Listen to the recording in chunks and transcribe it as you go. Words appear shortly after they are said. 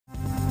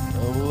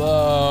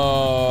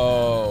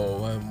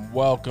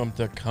welcome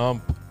to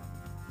Kump.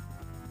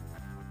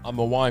 I'm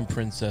a wine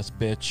princess,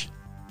 bitch.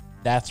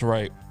 That's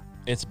right,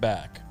 it's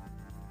back.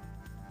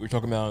 We were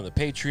talking about it on the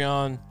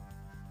Patreon.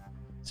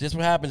 See, that's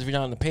what happens if you're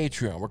not on the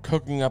Patreon. We're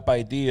cooking up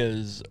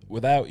ideas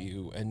without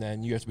you, and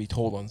then you have to be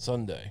told on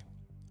Sunday.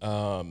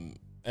 And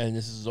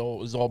this is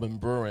all been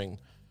brewing.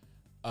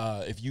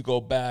 If you go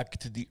back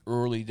to the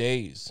early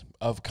days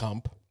of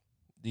Kump,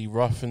 the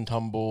rough and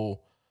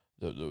tumble,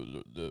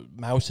 the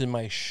mouse in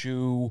my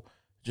shoe,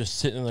 just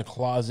sitting in the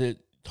closet,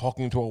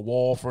 talking to a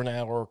wall for an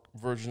hour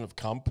version of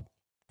Kump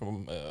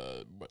from,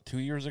 2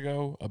 years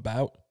ago,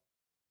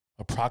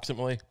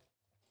 approximately.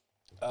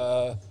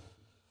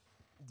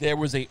 There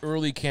was a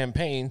early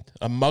campaign,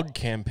 a mug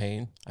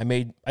campaign. I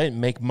didn't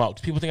make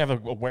mugs. People think I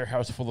have a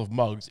warehouse full of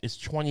mugs. It's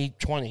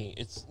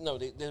 2020.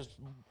 There's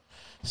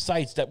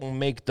sites that will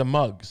make the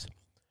mugs.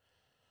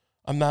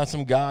 I'm not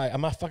some guy.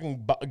 I'm not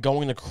fucking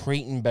going to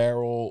Crate and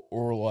Barrel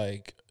or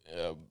like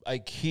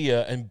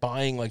IKEA and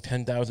buying like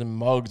 10,000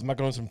 mugs. I'm not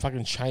going to some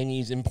fucking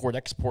Chinese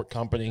import-export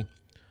company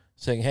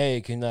saying, hey,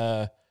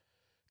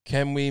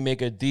 can we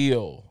make a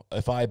deal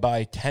if I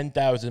buy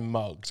 10,000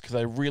 mugs? Because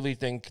I really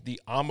think the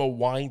I'm a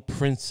wine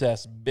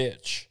princess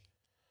bitch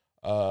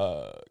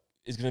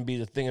is going to be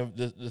the thing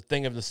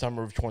of the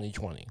summer of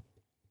 2020.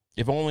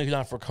 If only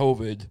not for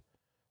COVID,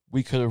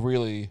 we could have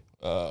really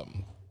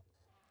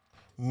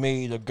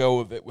made a go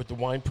of it with the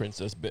wine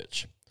princess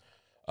bitch.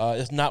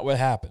 That's not what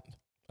happened.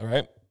 All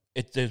right,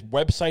 there's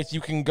websites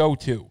you can go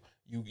to.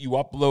 You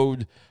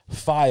upload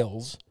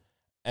files.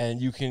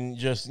 And you can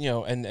just,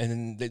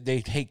 and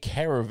they take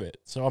care of it.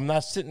 So I'm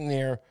not sitting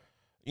there,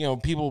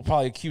 people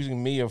probably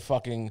accusing me of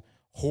fucking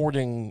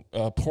hoarding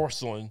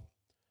porcelain.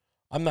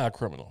 I'm not a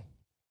criminal.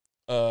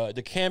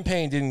 The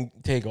campaign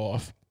didn't take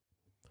off.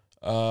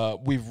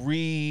 We've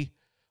rebooted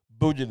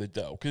it,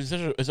 though, because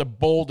it's a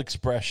bold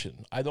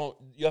expression.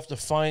 You have to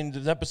find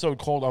an episode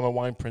called I'm a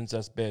Wine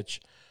Princess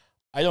Bitch.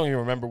 I don't even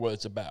remember what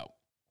it's about.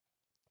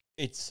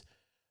 It's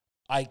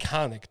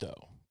iconic,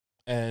 though.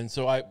 And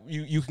so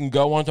you can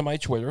go onto my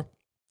Twitter.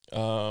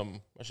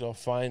 Actually, I'll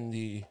find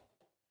the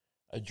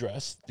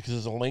address because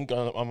there's a link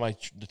on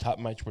the top of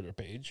my Twitter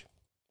page.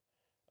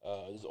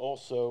 There's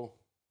also,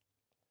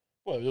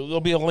 there'll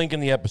be a link in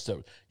the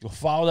episode. You'll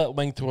follow that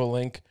link to a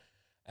link,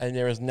 and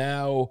there is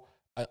now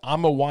an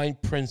I'm a Wine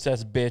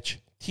Princess Bitch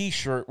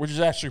t-shirt, which is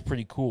actually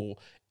pretty cool.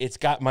 It's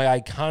got my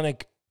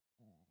iconic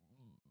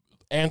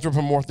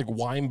anthropomorphic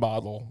wine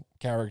bottle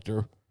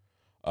character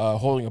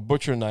holding a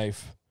butcher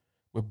knife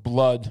with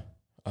blood.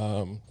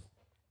 I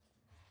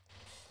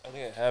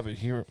think I have it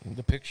here in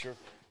the picture.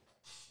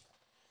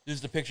 This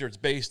is the picture it's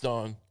based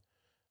on.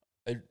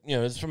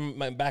 It's from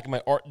back in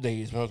my art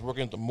days when I was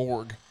working at the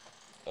morgue.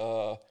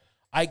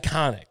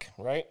 Iconic,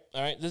 right?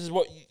 All right, this is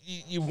what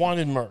you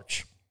wanted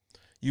merch.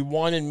 You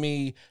wanted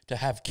me to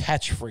have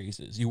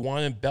catchphrases. You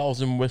wanted bells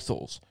and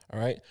whistles, all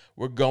right?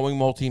 We're going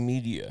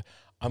multimedia.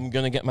 I'm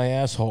going to get my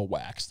asshole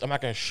waxed. I'm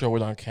not going to show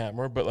it on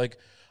camera, but,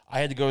 I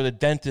had to go to the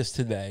dentist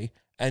today,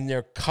 and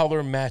they're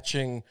color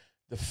matching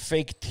the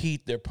fake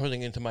teeth they're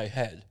putting into my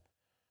head.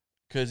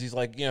 Because he's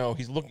like, he has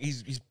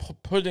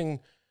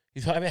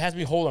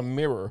me hold a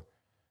mirror.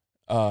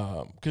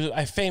 Because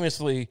I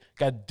famously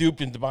got duped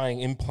into buying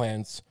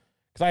implants.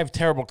 Because I have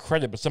terrible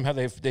credit, but somehow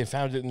they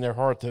found it in their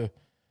heart to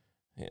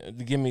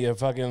give me a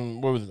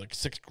fucking, what was it, like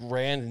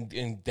 $6,000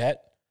 in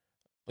debt.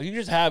 You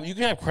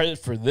can have credit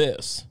for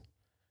this.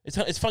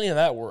 It's funny how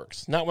that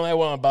works. Not when I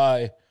want to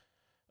buy,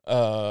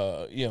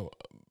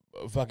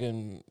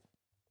 fucking,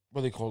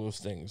 what do they call those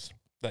things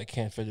that I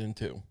can't fit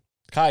into?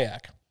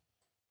 Kayak.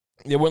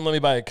 They wouldn't let me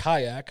buy a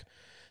kayak.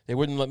 They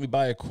wouldn't let me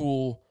buy a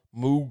cool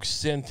Moog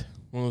synth,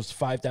 one of those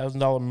 $5,000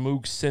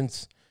 Moog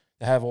synths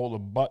that have all the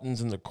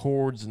buttons and the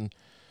cords, and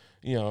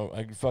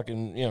I could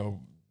fucking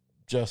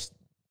just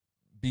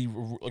be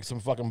like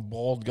some fucking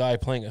bald guy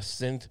playing a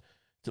synth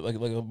to like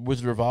a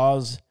Wizard of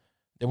Oz.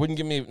 They wouldn't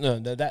give me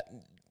that.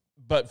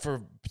 But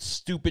for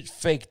stupid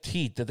fake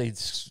teeth that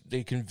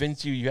they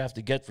convince you have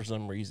to get for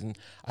some reason,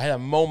 I had a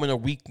moment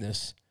of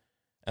weakness,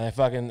 and I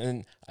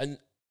fucking and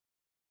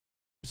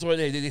so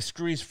they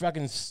screw these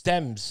fucking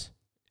stems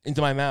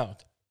into my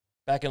mouth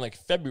back in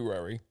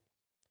February,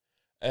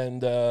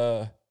 and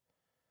then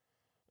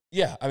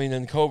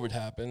COVID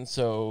happened,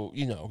 so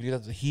you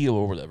have to heal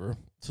or whatever.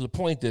 So the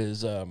point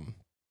is,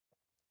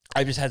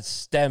 I just had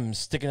stems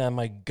sticking out of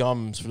my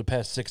gums for the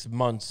past 6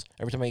 months.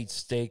 Every time I eat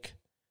steak,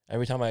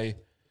 every time I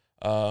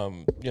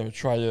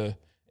try to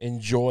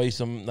enjoy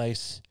some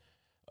nice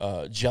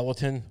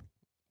gelatin,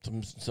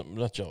 some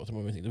not gelatin,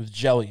 what am I thinking? Those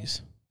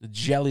jellies, the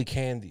jelly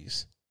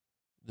candies,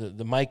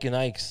 the Mike and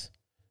Ike's.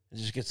 It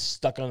just gets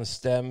stuck on the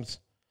stems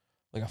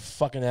like a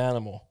fucking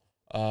animal.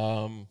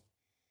 So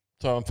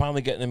I'm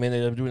finally getting him in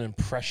there. I'm doing an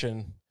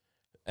impression,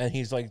 and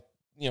he's like,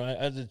 I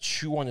had to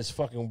chew on his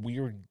fucking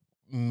weird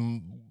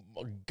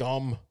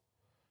gum.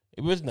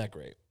 It wasn't that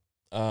great.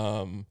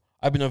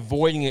 I've been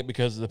avoiding it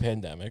because of the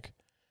pandemic.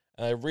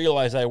 And I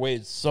realized I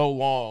waited so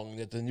long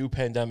that the new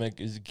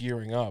pandemic is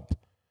gearing up.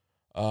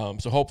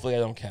 So hopefully I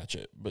don't catch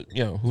it. But,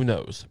 who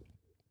knows?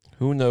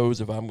 Who knows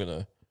if I'm going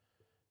to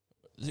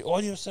The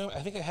audio sound, I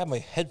think I have my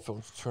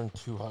headphones turned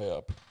too high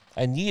up.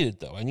 I need it,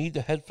 though. I need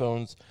the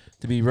headphones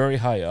to be very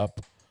high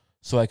up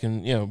so I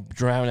can,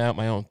 drown out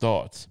my own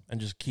thoughts and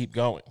just keep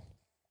going.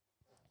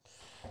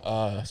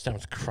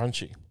 Sounds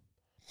crunchy.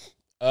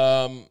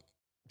 So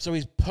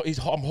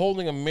I'm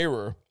holding a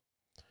mirror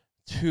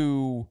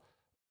to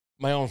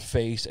my own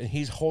face, and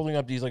he's holding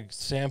up these, like,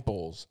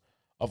 samples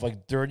of,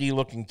 like,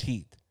 dirty-looking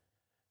teeth.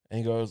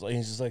 And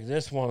he's just like,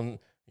 this one,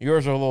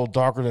 yours are a little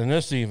darker than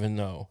this even,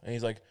 though. And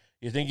he's like,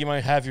 you think you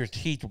might have your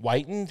teeth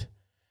whitened?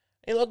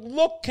 Hey,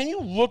 look, can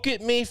you look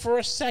at me for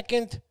a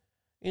second?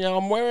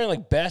 I'm wearing,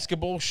 like,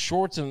 basketball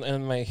shorts,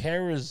 and my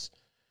hair is,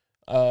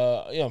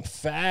 I'm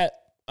fat.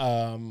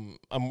 I'm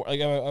like,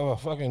 I have a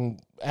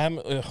fucking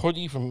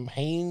hoodie from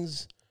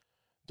Hanes.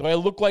 Do I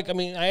look like,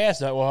 I asked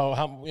that, well,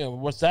 how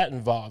what's that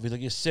involved? He's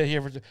like, you sit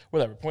here for,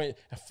 whatever, point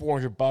at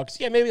 $400.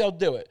 Yeah, maybe I'll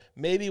do it.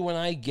 Maybe when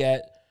I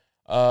get,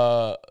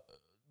 the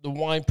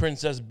Wine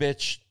Princess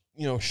bitch,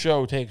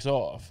 show takes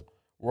off,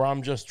 where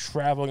I'm just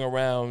traveling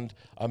around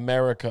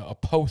America, a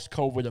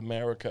post-COVID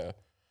America,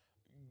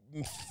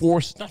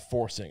 not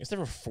forcing, it's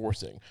never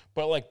forcing,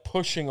 but like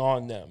pushing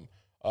on them,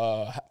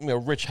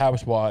 rich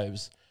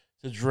housewives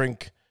to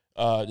drink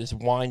this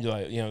wine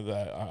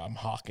that I'm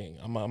hawking.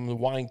 I'm the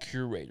wine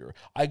curator.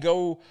 I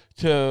go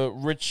to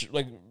rich,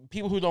 like,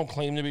 people who don't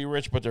claim to be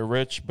rich, but they're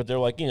rich, but they're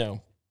like, their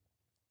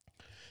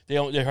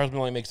husband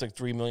only makes like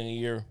 $3 million a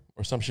year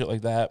or some shit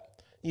like that.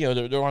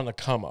 They're on the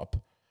come up,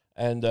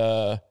 and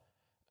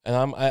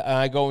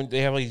I go and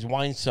they have like these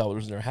wine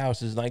cellars in their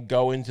houses, and I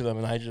go into them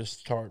and I just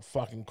start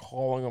fucking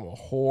calling them a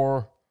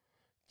whore,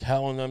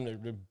 telling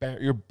them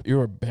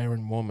you're a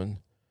barren woman.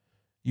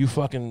 You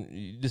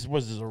fucking this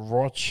was a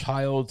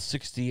Rothschild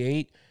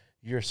 68.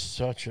 You're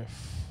such a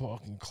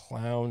fucking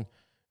clown.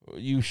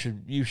 You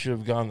should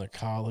have gone to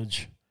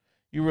college.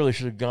 You really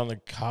should have gone to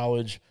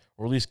college,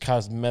 or at least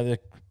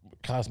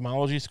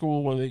cosmology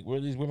school,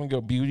 where these women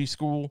go, beauty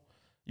school.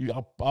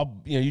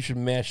 You should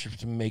mash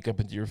some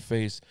makeup into your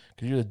face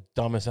because you're the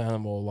dumbest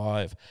animal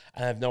alive.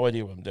 And I have no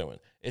idea what I'm doing.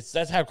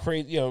 That's how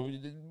crazy.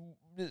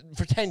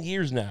 For 10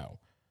 years now,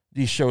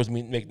 these shows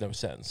make no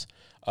sense.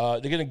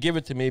 They're gonna give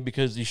it to me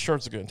because these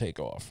shirts are gonna take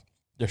off.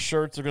 The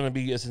shirts are gonna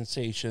be a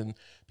sensation.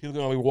 People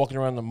are gonna be walking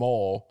around the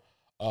mall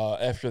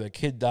after the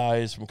kid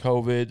dies from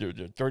COVID, or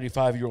the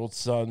 35-year-old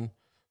son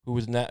who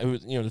was the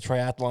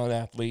triathlon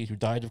athlete who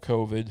died of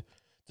COVID,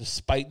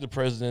 despite the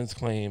president's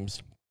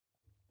claims.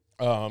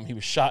 He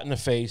was shot in the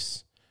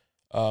face,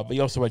 but he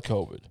also had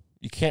COVID.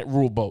 You can't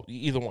rule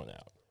either one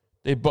out.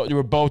 They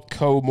were both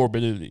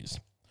comorbidities.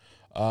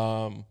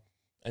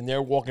 And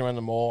they're walking around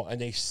the mall, and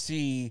they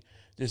see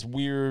this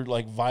weird,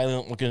 like,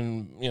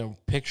 violent-looking,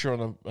 picture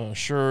on a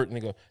shirt, and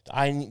they go,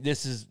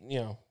 this is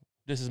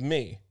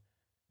me.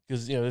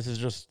 Because, this is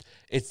just,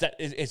 it's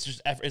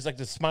like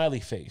the smiley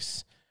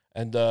face.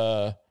 And,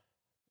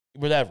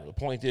 whatever. The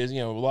point is,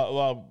 a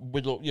lot of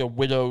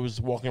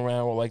widows walking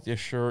around with, like, this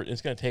shirt.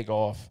 It's going to take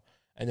off.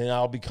 And then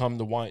I'll become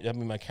that'll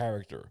be my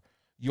character.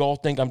 You all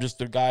think I'm just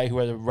the guy who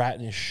had a rat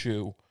in his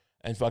shoe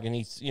and fucking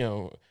eats,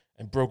 and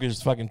broke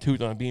his fucking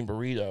tooth on a bean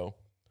burrito.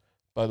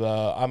 But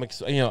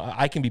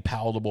I can be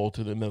palatable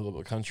to the middle of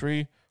the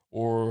country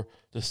or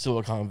the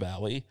Silicon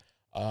Valley.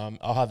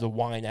 I'll have the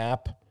wine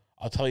app.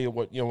 I'll tell you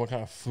what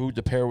kind of food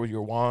to pair with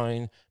your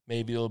wine.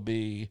 Maybe it'll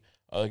be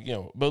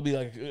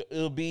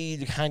it'll be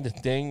the kind of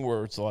thing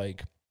where it's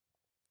like,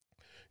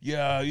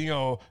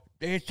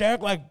 it's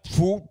act like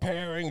food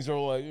pairings are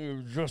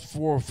like just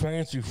for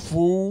fancy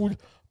food,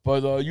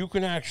 but you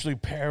can actually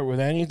pair it with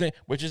anything,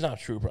 which is not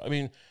true.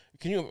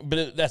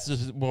 But that's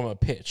just one of a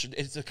pitch.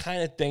 It's the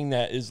kind of thing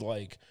that is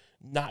like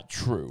not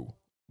true,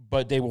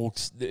 but it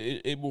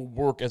will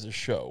work as a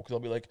show. Because they'll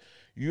be like,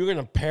 you're going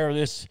to pair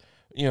this,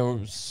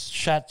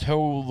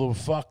 Chateau the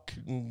fuck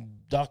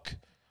duck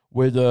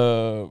with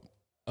a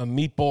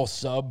meatball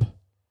sub,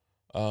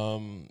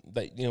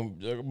 that,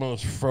 one of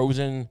those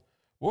frozen.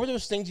 What were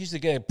those things you used to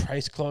get at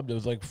Price Club?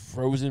 Those like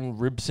frozen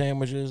rib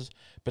sandwiches,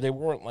 but they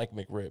weren't like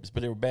McRibs,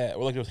 but they were bad.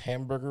 Or like those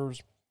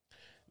hamburgers,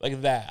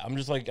 like that. I'm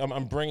just like,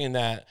 I'm bringing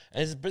that.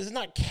 But it's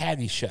not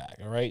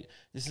Caddyshack, all right?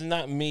 This is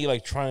not me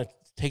like trying to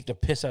take the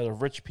piss out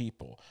of rich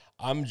people.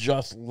 I'm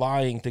just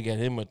lying to get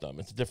in with them.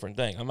 It's a different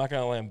thing. I'm not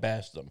going to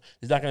lambast them.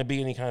 There's not going to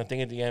be any kind of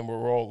thing at the end where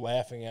we're all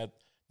laughing at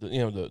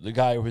the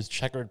guy with his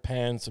checkered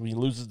pants and he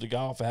loses the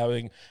golf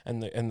outing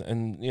and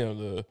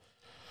the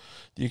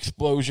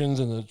explosions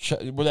and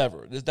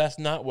whatever. That's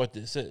not what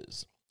this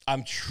is.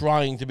 I'm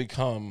trying to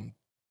become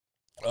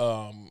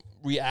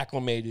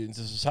reacclimated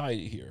into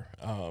society here,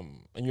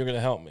 and you're going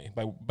to help me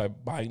by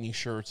buying these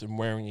shirts and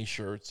wearing these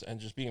shirts and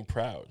just being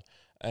proud.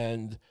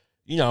 And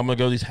I'm going to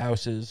go to these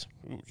houses.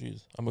 I'm going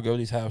to go to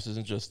these houses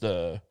and just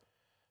tell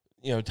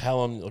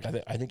them, look,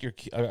 I think you're.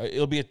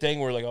 It'll be a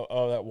thing where like,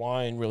 oh, that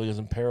wine really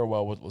doesn't pair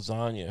well with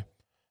lasagna.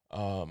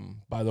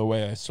 By the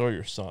way, I saw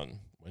your son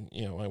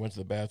when I went to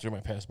the bathroom. I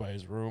passed by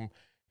his room.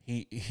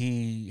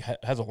 He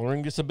has a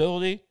learning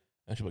disability,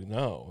 and she's like,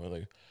 no. We're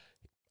like,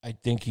 I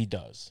think he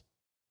does.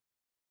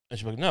 And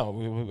she's like, no,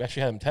 we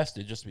actually had him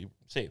tested just to be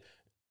safe.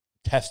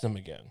 Test him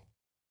again.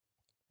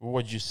 Well,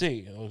 what'd you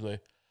see? And I was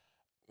like,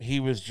 he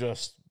was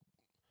just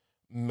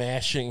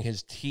mashing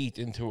his teeth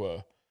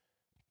into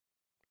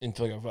in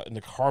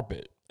the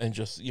carpet and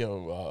just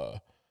and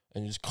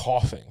just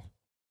coughing.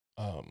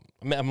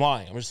 I'm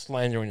lying. I'm just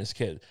slandering this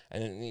kid,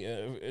 cause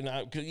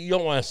you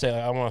don't want to say.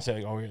 I want to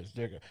say like, oh,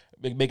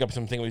 make up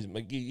something.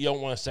 Like you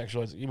don't want to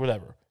sexualize it,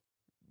 whatever.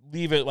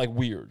 Leave it like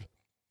weird.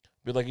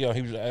 But like he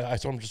was. I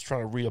saw him just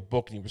trying to read a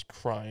book and he was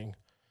crying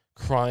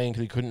because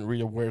he couldn't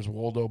read a Where's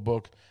Waldo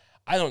book.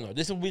 I don't know.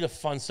 This will be the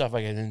fun stuff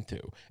I get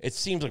into. It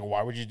seems like,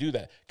 why would you do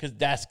that? Because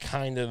that's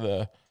kind of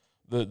the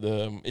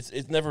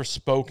it's never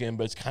spoken,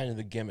 but it's kind of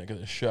the gimmick of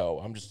the show.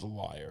 I'm just a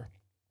liar.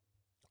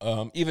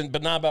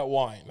 But not about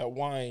wine. About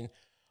wine,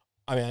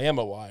 I mean, I am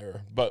a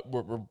liar, but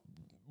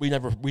we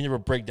never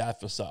break that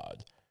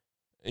facade.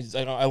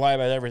 I lie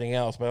about everything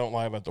else, but I don't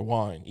lie about the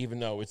wine, even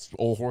though it's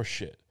old horse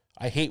shit.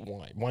 I hate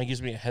wine. Wine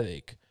gives me a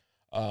headache.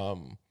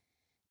 Can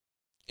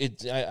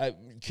I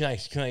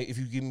if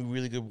you give me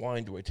really good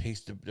wine, do I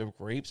taste the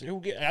grapes? I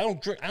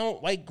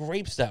don't like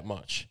grapes that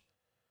much.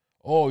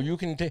 Oh, you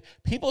can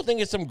people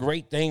think it's some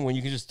great thing when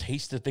you can just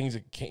taste the things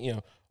that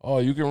can't, oh,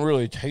 you can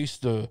really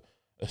taste the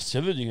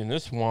acidity in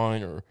this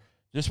wine, or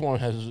this one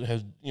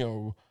has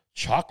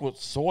chocolate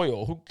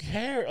soil. Who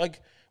cares?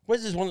 Like, what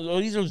is this one? Are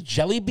these those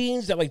jelly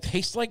beans that like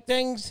taste like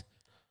things?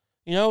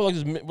 Like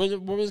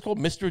what was it called,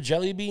 Mr.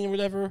 Jelly Bean or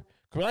whatever?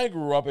 When I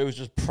grew up, it was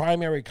just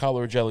primary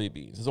color jelly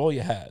beans. That's all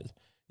you had.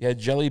 You had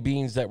jelly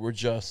beans that were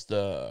just,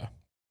 it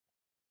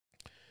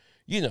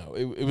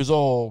was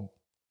all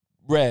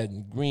red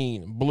and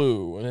green and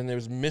blue. And then there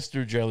was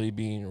Mr. Jelly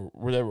Bean or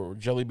whatever,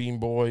 Jelly Bean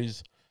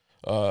Boys,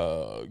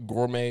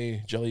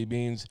 gourmet jelly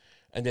beans.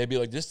 And they'd be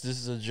like, this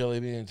is a jelly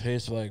bean that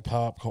tastes like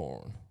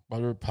popcorn,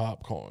 buttered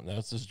popcorn.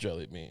 That's this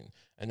jelly bean.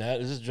 And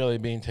this jelly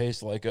bean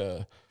tastes like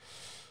a,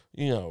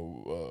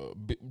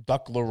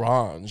 duck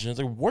l'orange. And it's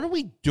like, what are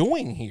we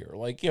doing here?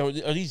 Like, are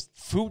these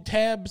food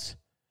tabs?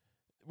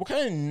 What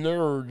kind of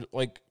nerd,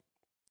 like,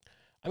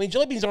 I mean,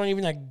 jelly beans aren't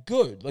even that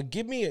good. Like,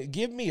 give me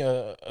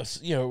a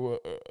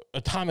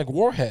atomic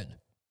warhead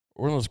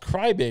or one of those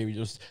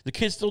crybabies. The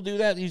kids still do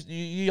that? You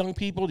young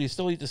people, do you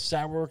still eat the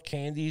sour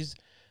candies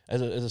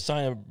as a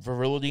sign of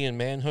virility and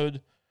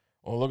manhood?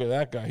 Oh, look at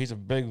that guy. He's a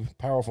big,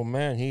 powerful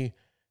man. He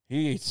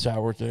eats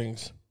sour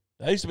things.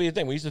 That used to be the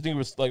thing. We used to think it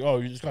was like,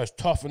 oh, this guy's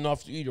tough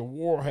enough to eat a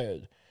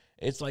warhead.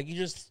 It's like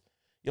you're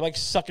like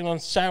sucking on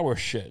sour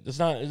shit. It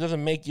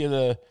doesn't make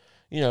you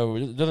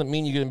it doesn't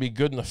mean you're going to be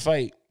good in the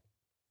fight.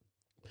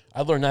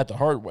 I learned that the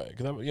hard way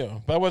because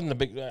but I wasn't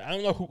I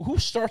don't know who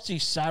starts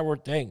these sour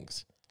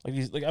things like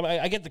these. Like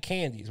I get the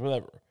candies,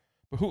 whatever,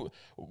 but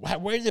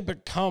where did it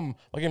become?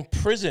 Like in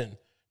prison,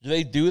 do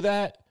they do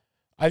that?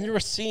 I've never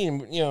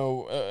seen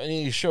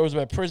any shows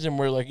about prison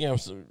where like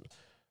so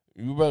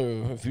you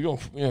better, if you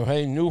don't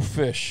hey, new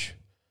fish,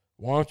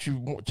 why don't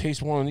you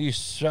taste one of these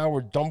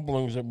sour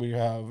dumplings that we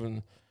have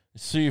and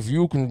see if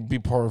you can be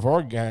part of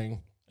our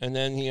gang? And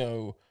then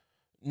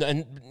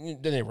and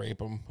then they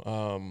rape him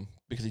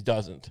because he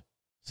doesn't.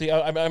 See,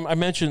 I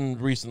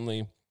mentioned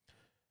recently,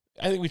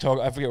 I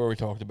forget where we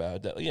talked about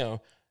it, that,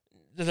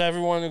 does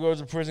everyone who goes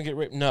to prison get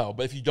raped? No,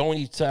 but if you don't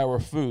eat sour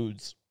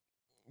foods,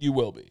 you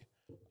will be.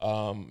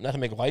 Not to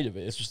make light of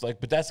it, it's just like,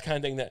 but that's the kind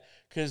of thing that,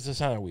 because it's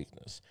a sign of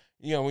weakness.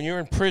 When you're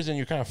in prison,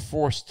 you're kind of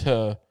forced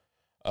to,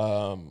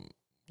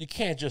 you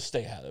can't just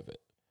stay out of it.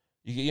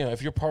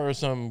 If you're part of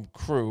some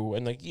crew,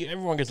 and like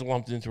everyone gets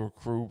lumped into a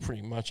crew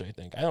pretty much, I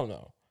think. I don't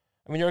know.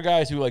 I mean, there are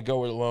guys who like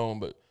go it alone,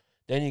 but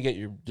then you get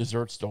your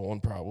dessert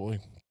stolen probably.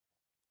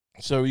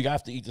 So you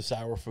have to eat the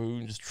sour food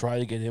and just try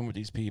to get in with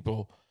these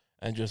people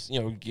and just,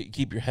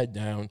 keep your head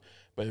down.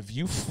 But if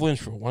you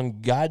flinch for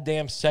one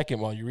goddamn second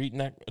while you're eating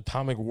that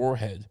atomic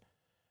warhead,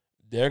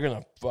 they're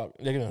going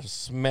to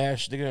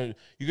smash, you're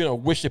going to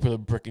wish they put a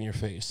brick in your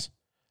face.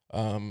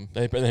 And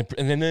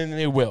then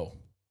they will.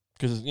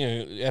 Because,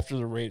 after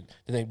the raid,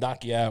 then they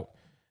knock you out.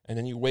 And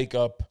then you wake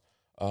up,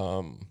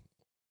 and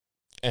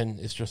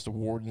it's just the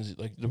warden's,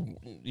 like,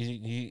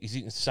 he's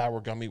eating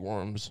sour gummy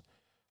worms,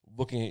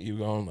 looking at you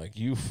going, like,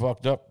 you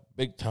fucked up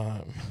big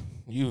time.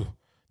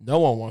 No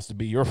one wants to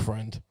be your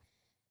friend.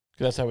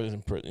 Because that's how it is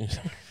in prison.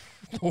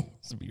 No one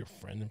wants to be your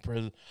friend in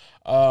prison.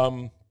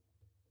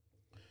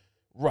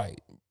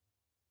 Right.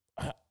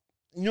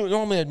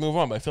 Normally I'd move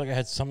on, but I feel like I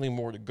had something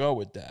more to go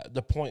with that.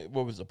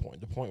 What was the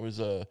point? The point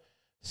was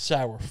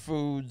sour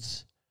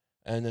foods,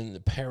 and then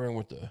the pairing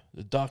with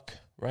the duck,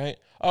 right?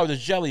 Oh, the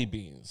jelly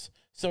beans.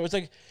 So it's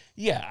like,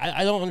 yeah,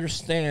 I don't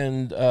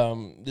understand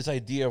this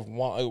idea of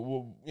why,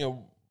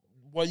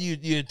 what do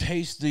you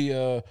taste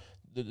the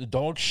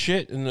dog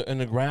shit in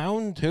the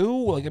ground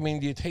too? Like, I mean,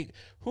 do you taste?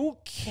 Who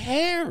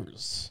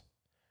cares?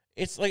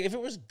 It's like, if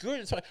it was good,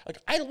 it's like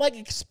I like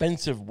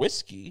expensive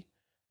whiskey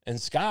and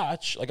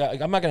scotch. Like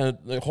I'm not gonna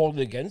hold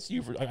it against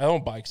you for. I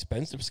don't buy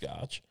expensive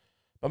scotch.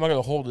 I'm not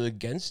gonna hold it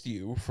against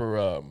you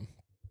for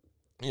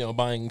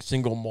buying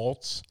single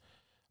malts.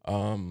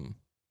 And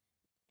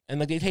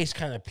like they taste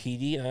kind of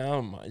peaty, and I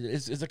don't mind.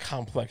 It's a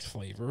complex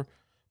flavor,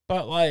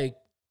 but like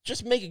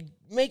just make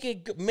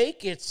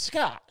it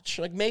Scotch.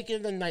 Like, make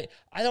it a night.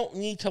 I don't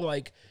need to,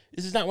 like,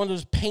 this is not one of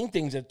those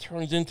paintings that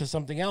turns into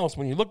something else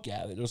when you look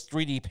at it. Those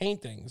 3D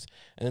paintings.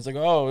 And it's like,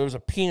 oh, there was a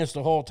penis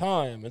the whole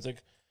time. It's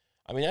like,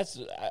 I mean,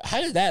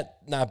 how did that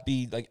not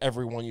be like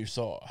everyone you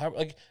saw? How,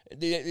 like,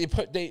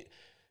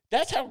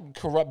 that's how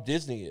corrupt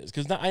Disney is.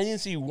 Because I didn't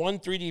see one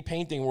 3D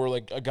painting where,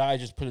 like, a guy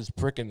just put his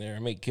prick in there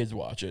and make kids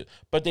watch it.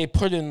 But they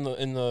put in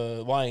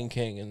the Lion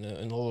King and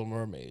the Little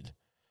Mermaid.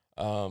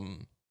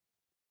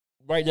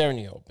 Right there in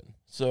the open.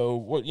 So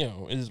what,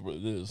 it is what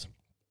it is.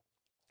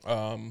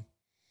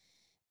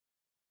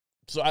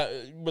 So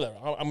whatever.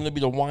 I'm gonna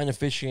be the wine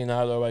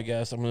aficionado, I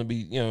guess. I'm gonna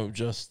be,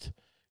 just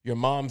your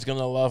mom's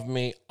gonna love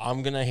me.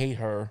 I'm gonna hate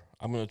her.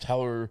 I'm gonna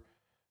tell her,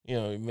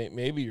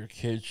 maybe your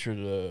kid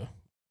should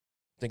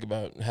think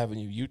about having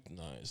you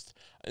euthanized,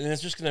 and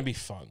it's just gonna be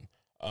fun.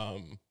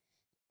 I'm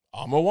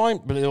a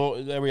wine, but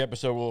every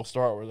episode will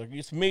start with, like,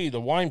 it's me,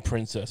 the wine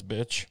princess,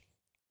 bitch.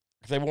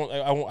 Because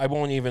I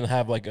won't even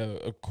have, like,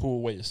 a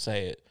cool way to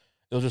say it.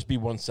 It'll just be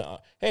one sentence.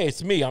 Hey,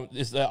 it's me.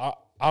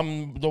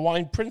 I'm the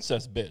wine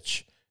princess,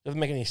 bitch. Doesn't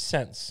make any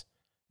sense.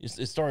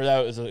 It started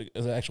out as an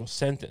actual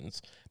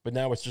sentence, but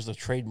now it's just a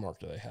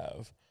trademark that I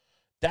have.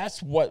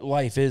 That's what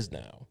life is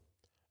now.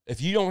 If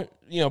you don't,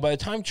 by the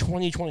time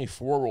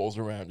 2024 rolls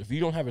around, if you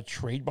don't have a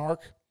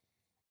trademark,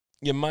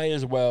 you might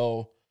as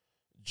well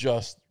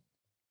just,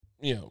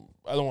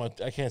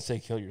 I can't say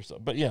kill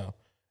yourself, but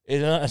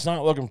it's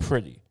not looking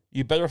pretty.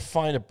 You better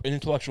find an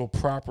intellectual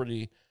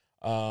property,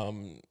 a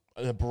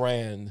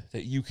brand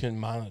that you can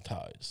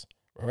monetize.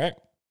 All right?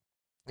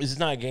 This is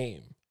not a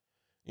game.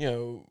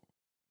 You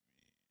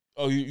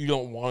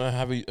don't want to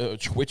have a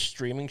Twitch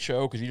streaming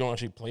show because you don't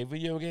actually play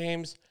video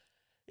games?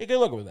 You can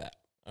look with that.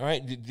 All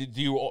right? Do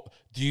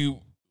you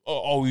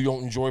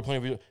don't enjoy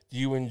playing video? Do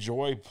you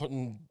enjoy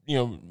putting,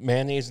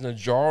 mayonnaise in a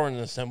jar in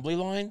an assembly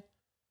line?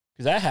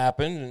 Because that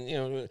happened,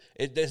 and,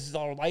 this is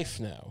our life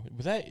now.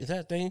 Is that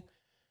a thing?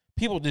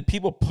 Did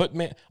people put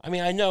I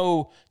mean, I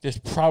know there's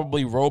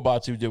probably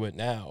robots who do it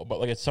now, but,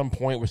 like, at some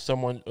point was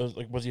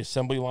the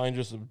assembly line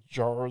just of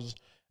jars,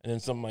 and then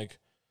some, like,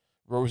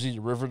 Rosie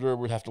the Riveter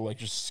would have to, like,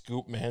 just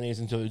scoop mayonnaise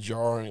into the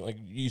jar and, like,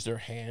 use their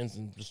hands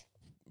and just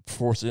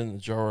force it in the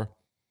jar.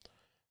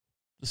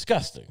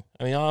 Disgusting.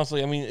 I mean,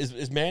 honestly,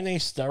 is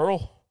mayonnaise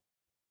sterile?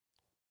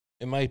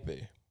 It might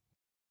be.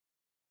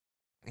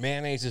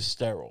 Mayonnaise is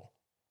sterile.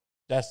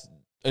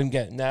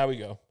 Again, now we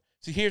go.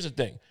 See, here's the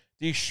thing.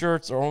 These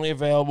shirts are only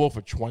available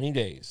for 20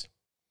 days.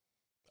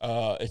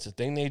 It's a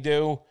thing they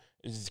do.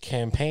 It's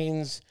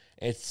campaigns.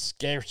 It's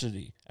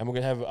scarcity. And we're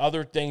going to have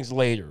other things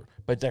later.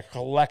 But they're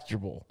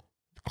collectible.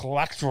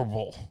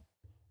 All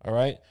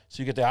right?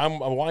 So you get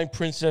I'm a wine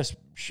princess.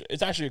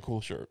 It's actually a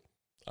cool shirt.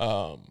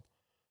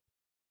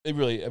 It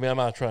really, I'm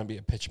not trying to be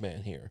a pitch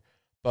man here.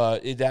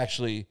 But it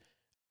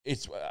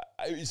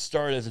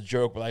started as a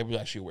joke, but I would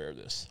actually wear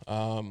this.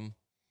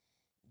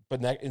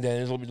 But then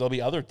there'll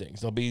be other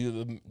things. There'll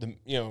be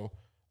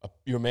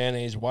your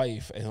mayonnaise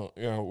wife, and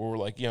or,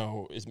 like,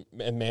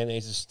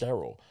 mayonnaise is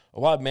sterile. A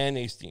lot of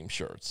mayonnaise themed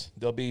shirts.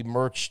 There'll be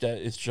merch that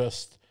is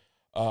just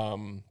a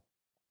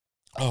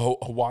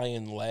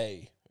Hawaiian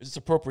lei. Is this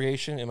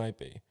appropriation? It might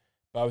be.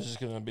 But I was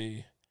just gonna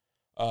be,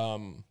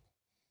 but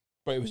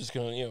it was just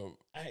gonna it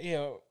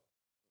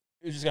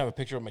was just gonna have a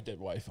picture of my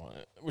dead wife on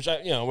it, which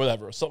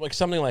whatever. So, like,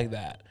 something like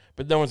that.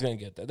 But no one's gonna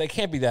get that. They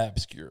can't be that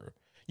obscure.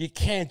 You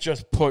can't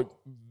just put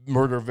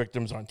murder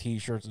victims on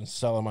T-shirts and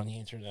sell them on the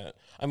internet.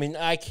 I mean,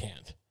 I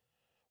can't.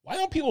 Why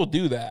don't people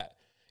do that?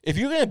 If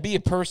you're going to be a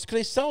person, because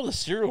they sell the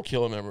serial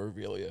killer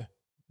memorabilia.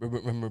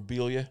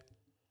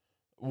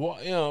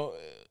 Well,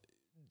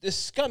 this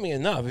is scummy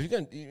enough.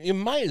 If you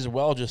might as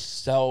well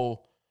just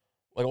sell,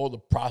 like, all the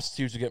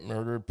prostitutes who get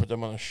murdered, put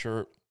them on a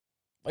shirt.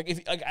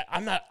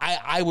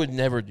 I would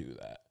never do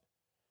that.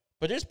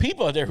 But there's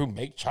people out there who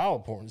make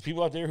child porn. There's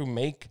people out there who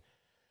make,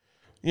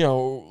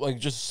 like,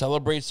 just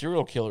celebrate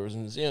serial killers.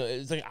 And,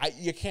 it's like,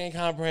 you can't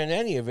comprehend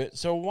any of it.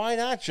 So why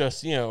not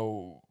just,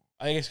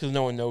 I guess because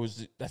no one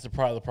knows that's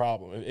part of the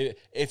problem.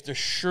 If the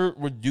shirt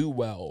would do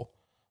well,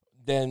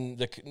 then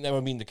that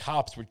would mean the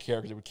cops would care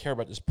because they would care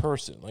about this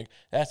person. Like,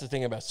 that's the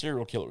thing about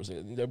serial killers.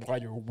 That's why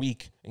they're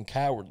weak and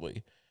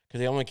cowardly, because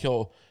they only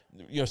kill,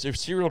 so if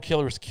serial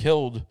killers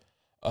killed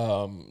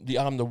I'm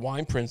the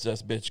wine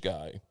princess bitch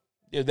guy,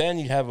 then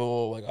you'd have a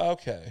little, like,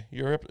 okay,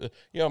 you're,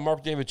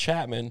 Mark David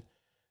Chapman,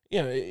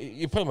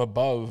 you put him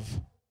above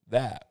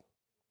that.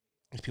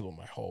 There's people in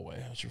my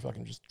hallway. I should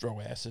fucking just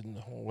throw acid in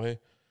the hallway.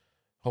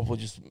 Hopefully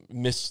just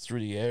mist through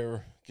the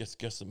air, get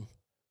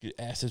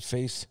acid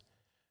face.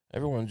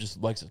 Everyone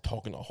just likes to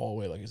talk in the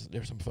hallway like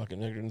there's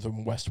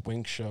some West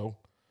Wing show.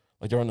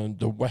 Like they're on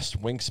the West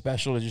Wing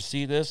special. Did you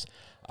see this?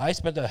 I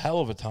spent a hell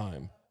of a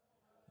time.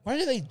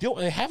 What are they doing?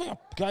 Are they having a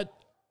gut?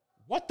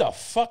 What the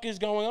fuck is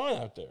going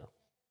on out there?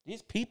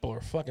 These people are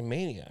fucking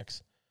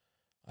maniacs.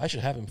 I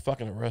should have him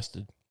fucking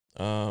arrested.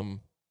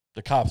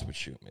 The cops would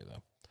shoot me,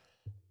 though.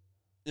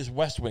 This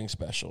West Wing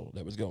special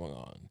that was going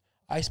on.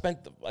 I spent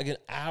like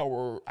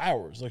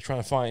hours like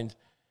trying to find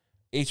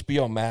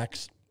HBO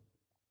Max.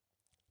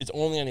 It's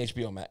only on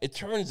HBO Max. It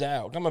turns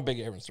out, I'm a big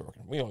Aaron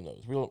Sorkin. We all know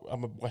this.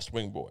 I'm a West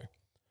Wing boy.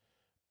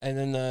 And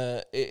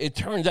then it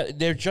turns out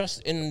they're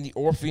just in the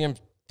Orpheum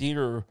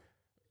Theater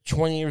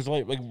 20 years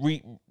later, like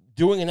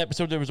doing an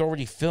episode that was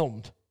already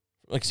filmed,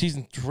 like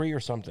season 3 or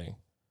something.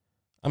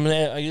 I'm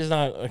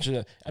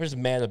just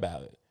mad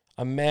about it.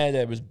 I'm mad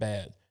that it was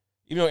bad.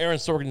 Even though Aaron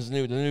Sorkin's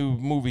the new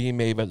movie he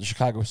made about the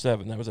Chicago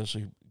 7, that was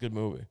actually a good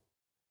movie.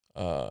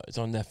 It's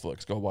on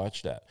Netflix. Go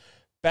watch that.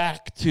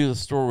 Back to the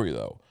story,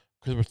 though,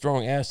 because we're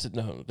throwing acid.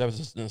 No, that was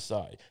just an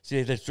aside.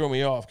 See, they throw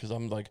me off because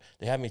I'm like,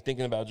 they have me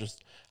thinking about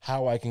just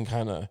how I can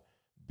kind of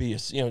be the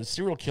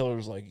serial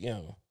killers, like,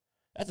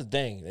 that's the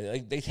thing.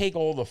 They take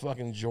all the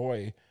fucking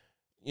joy.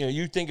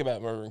 You think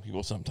about murdering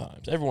people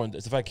sometimes. Everyone does.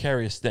 It's a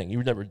vicarious thing. You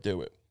would never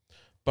do it.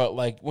 But,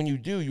 like, when you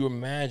do, you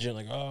imagine,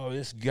 like, oh,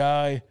 this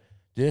guy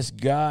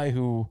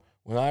who,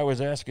 when I was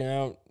asking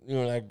out,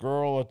 that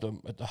girl at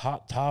the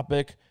Hot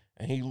Topic,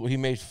 and he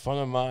made fun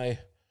of my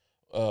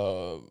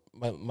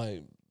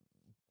my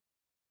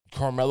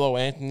Carmelo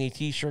Anthony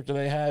T-shirt that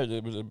I had.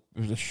 It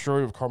was a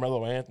shirt of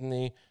Carmelo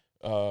Anthony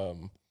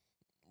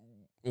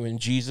in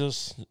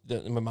Jesus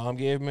that my mom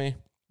gave me,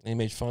 and he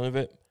made fun of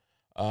it.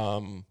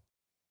 That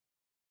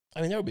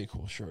would be a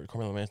cool shirt,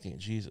 Carmelo Anthony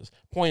and Jesus.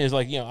 Point is,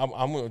 like,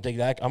 I'm going to take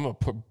that. I'm going to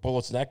put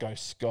bullets in that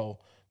guy's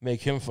skull,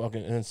 make him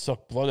fucking, and then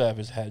suck blood out of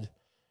his head.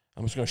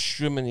 I'm just going to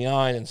shoot him in the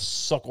eye and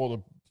suck all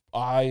the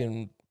eye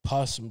and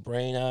pus and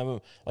brain out of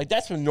him. Like,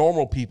 that's what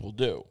normal people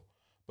do.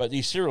 But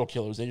these serial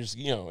killers, they just,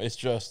 it's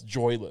just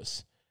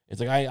joyless. It's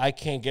like, I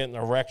can't get an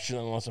erection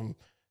unless I'm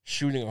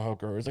shooting a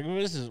hooker. It's like,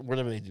 this is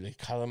whatever they do. They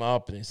cut them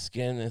up and they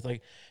skin. And it's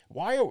like,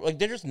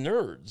 they're just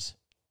nerds.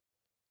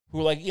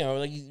 Who, like,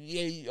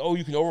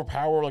 you can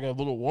overpower, like, a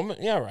little woman?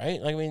 Yeah,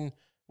 right? Like, I mean,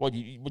 would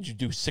you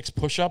do 6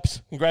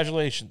 push-ups?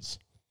 Congratulations.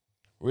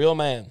 Real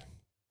man.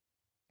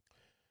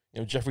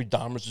 Jeffrey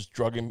Dahmer's just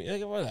drugging me.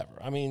 Like,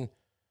 whatever. I mean,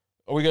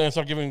 are we going to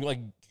start giving, like,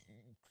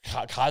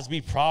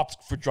 Cosby props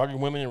for drugging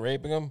women and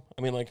raping them?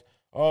 I mean, like,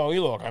 oh,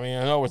 look, I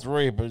know it's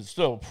rape, but it's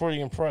still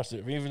pretty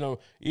impressive. Even though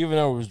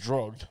it was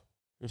drugged,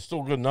 there's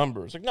still good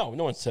numbers. Like, no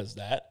one says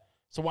that.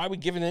 So why are we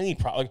giving any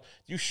prop? Like,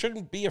 you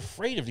shouldn't be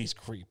afraid of these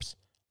creeps.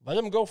 Let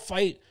them go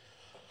fight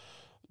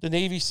the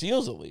Navy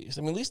SEALs at least.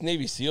 At least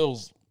Navy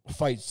SEALs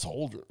fight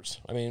soldiers.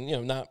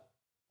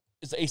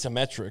 It's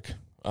asymmetric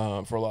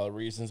for a lot of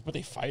reasons, but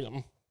they fight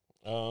them.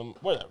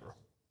 Whatever.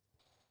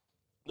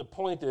 The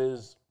point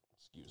is,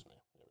 excuse me.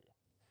 There we go.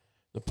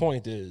 The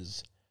point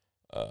is,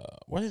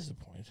 what is the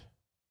point?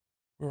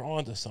 We're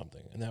on to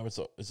something, and now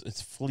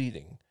it's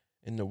fleeting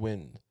in the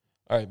wind.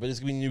 All right, but there's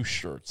going to be new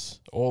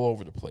shirts all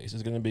over the place.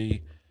 There's going to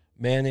be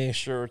mayonnaise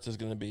shirts. There's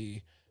going to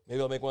be,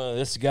 maybe I'll make one of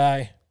this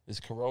guy. This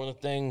Corona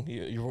thing,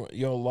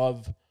 you'll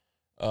love.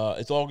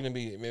 It's all going to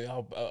be, maybe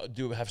I'll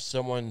have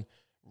someone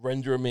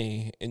render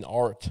me in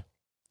art.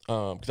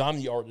 Because I'm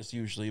the artist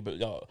usually,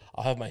 but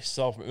I'll have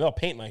myself, maybe I'll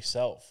paint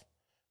myself.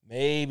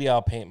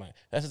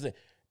 That's the thing.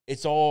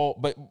 It's all,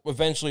 but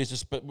eventually it's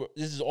just, but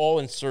this is all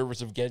in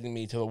service of getting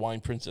me to the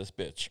wine princess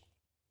bitch.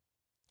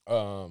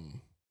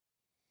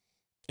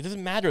 It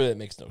doesn't matter that it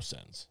makes no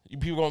sense.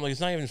 People going like,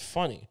 it's not even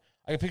funny.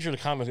 I can picture the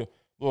comments go,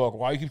 look,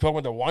 why you keep talking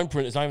about the wine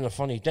print? It's not even a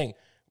funny thing.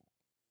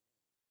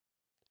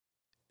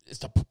 That's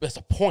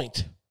the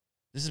point.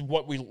 This is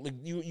what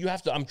you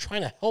have to. I'm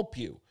trying to help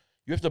you.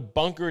 You have to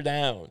bunker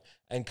down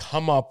and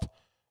come up.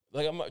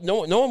 Like,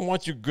 no one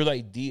wants your good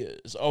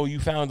ideas. Oh, you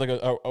found like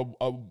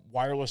a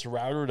wireless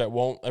router that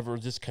won't ever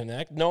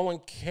disconnect. No one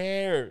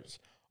cares.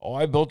 Oh,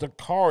 I built a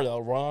car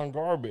that'll run on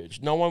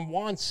garbage. No one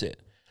wants it.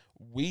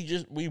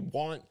 We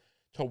want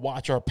to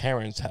watch our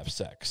parents have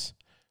sex.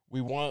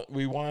 We want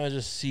to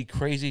just see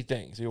crazy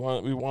things. We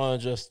want to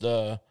just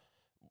have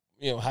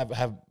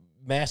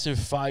massive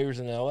fires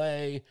in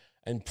L.A.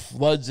 and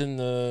floods in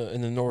the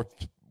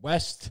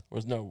northwest.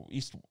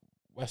 East,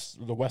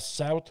 west, the west,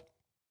 south.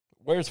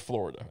 Where's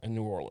Florida and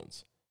New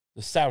Orleans?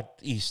 The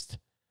southeast.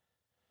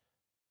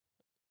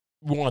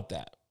 We want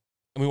that,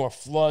 and we want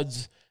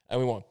floods,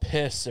 and we want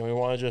piss, and we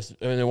want to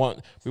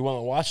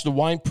watch the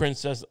wine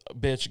princess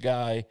bitch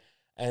guy,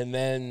 and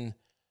then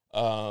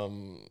I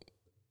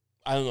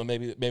don't know,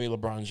 maybe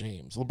LeBron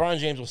James. LeBron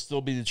James will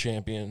still be the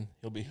champion.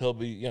 He'll be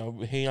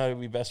he and I will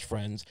be best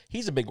friends.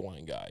 He's a big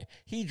wine guy.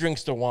 He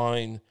drinks the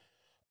wine,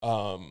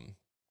 but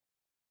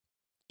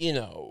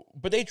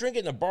they drink it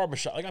in a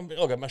barbershop. Like,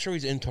 I'm sure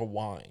he's into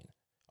wine.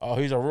 Oh,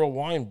 he's a real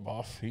wine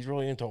buff. He's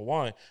really into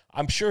wine.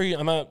 I'm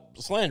not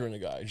slandering the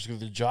guy just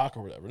because he's a jock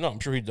or whatever. No, I'm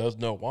sure he does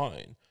know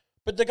wine.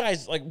 But the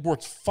guy's like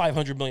worth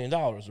 $500 million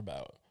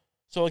about.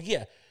 So, like,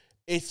 yeah.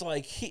 It's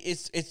like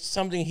it's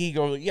something he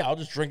goes, yeah, I'll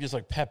just drink this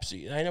like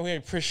Pepsi. And I know he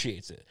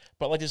appreciates it.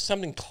 But, like, there's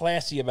something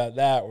classy about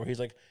that where he's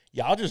like,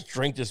 yeah, I'll just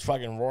drink this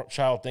fucking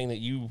Rothschild thing that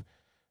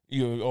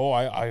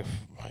I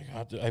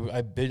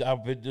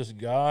outbid this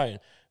guy.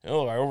 And,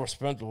 I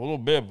overspent a little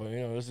bit, but,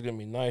 this is going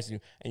to be nice. And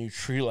you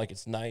treat it like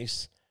it's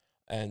nice.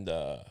 And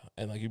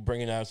like, you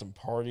bring it out some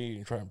party and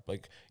you try and,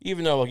 like,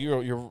 even though, like,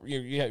 you're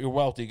a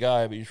wealthy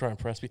guy, but you try and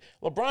impress people.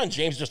 LeBron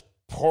James just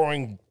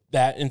pouring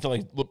that into,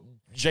 like,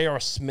 J.R.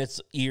 Smith's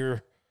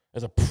ear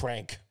as a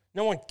prank.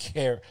 No one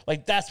cares.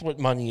 Like, that's what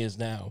money is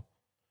now.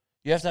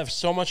 You have to have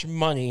so much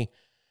money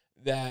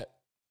that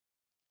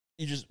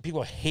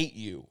people hate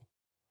you.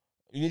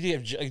 You need to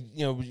have,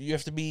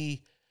 you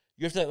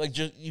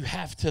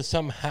have to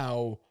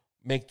somehow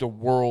make the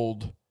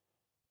world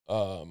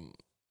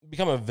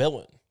become a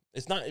villain.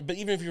 It's not, but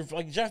even if you're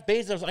like Jeff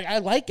Bezos, like, I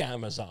like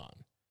Amazon.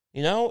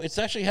 It's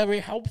actually very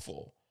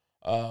helpful.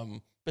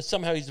 But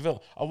somehow he's the villain.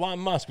 Elon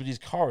Musk with these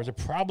cars are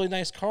probably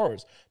nice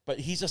cars, but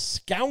he's a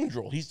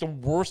scoundrel. He's the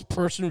worst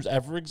person who's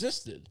ever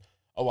existed,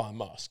 Elon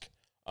Musk.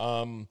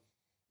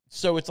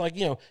 So it's like,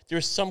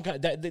 there's some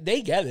kind that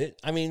they get it.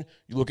 I mean,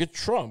 you look at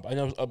Trump. I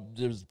know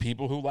there's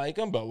people who like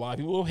him, but a lot of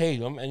people who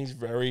hate him, and he's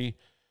very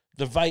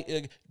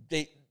divisive.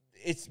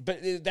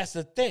 But that's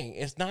the thing.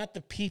 It's not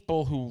the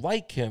people who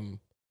like him.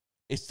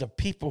 It's the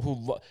people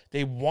who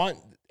they want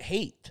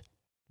hate.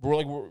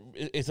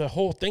 It's a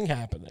whole thing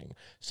happening.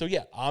 So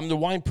yeah, I'm the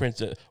wine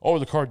princess. Oh,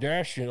 the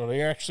Kardashians, are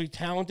they actually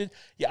talented?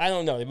 Yeah, I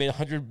don't know. They made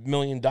 $100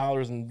 million,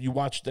 and you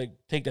watch them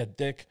take that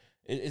dick.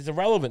 It's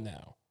irrelevant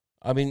now.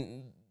 I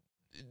mean,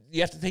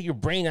 you have to take your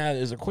brain out of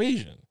this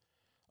equation.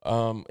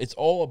 It's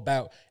all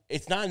about.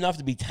 It's not enough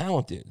to be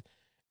talented.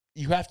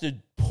 You have to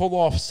pull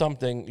off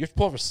something. You have to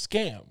pull off a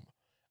scam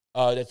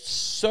that's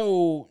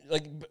so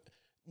like.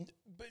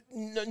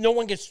 No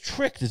one gets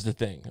tricked is the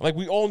thing. Like,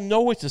 we all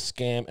know it's a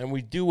scam, and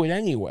we do it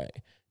anyway.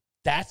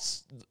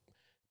 That's,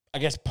 I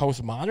guess,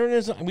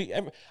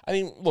 postmodernism. I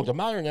mean, look, the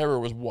modern era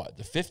was what?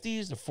 The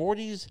 50s, the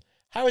 40s?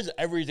 How is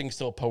everything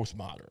still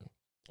postmodern?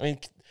 I mean,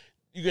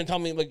 you're going to tell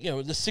me, like, the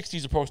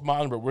 60s are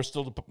postmodern, but we're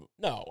still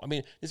no. I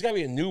mean, there's got to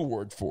be a new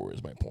word for it,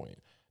 is my point.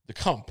 The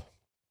Kump.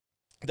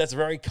 That's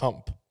very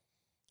Kump.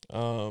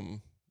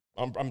 I'm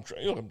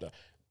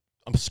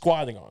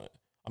squatting on it.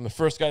 I'm the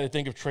first guy to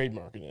think of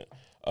trademarking it.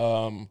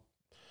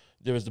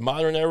 There was the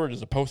modern era,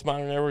 there's the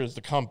postmodern era, there's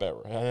the Kump era.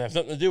 And it has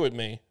nothing to do with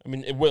me. I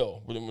mean, it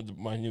will when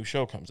my new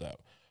show comes out.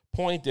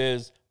 Point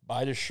is,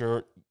 buy the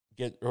shirt,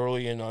 get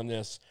early in on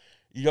this.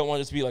 You don't want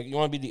this to be like, you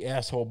want to be the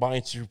asshole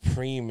buying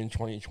Supreme in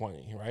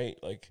 2020, right?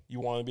 Like, you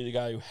want to be the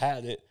guy who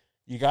had it.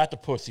 You got the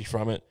pussy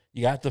from it.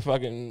 You got the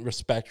fucking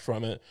respect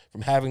from it,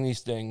 from having these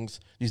things,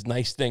 these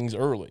nice things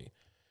early.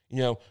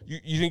 You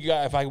think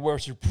if I wear a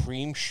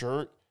Supreme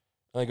shirt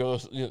and I go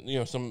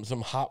to,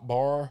 some hot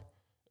bar,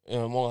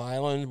 Long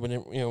Island, when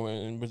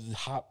and with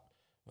hot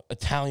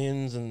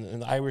Italians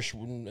and Irish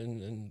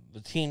and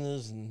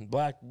Latinas and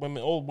black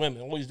women, old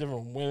women, all these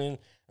different women,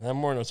 and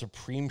I'm wearing a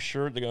Supreme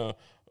shirt, they're gonna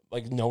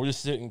like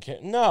notice it and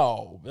can't.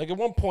 No, like at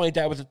one point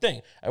that was a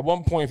thing. At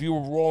one point, if you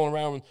were rolling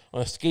around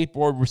on a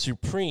skateboard with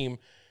Supreme,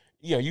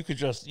 you could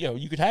just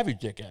you could have your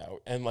dick out,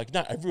 and like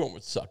not everyone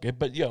would suck it,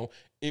 but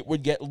it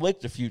would get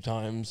licked a few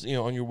times,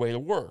 on your way to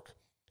work,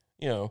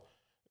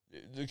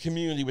 the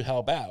community would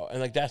help out.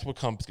 And like, that's what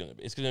Kump's going to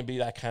be. It's going to be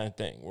that kind of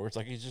thing where it's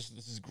like, this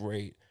is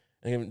great.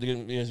 And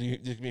there's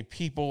going to be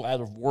people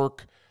out of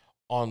work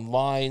on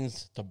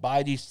lines to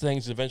buy these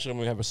things. Eventually,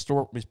 we have a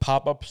store, these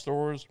pop-up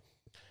stores,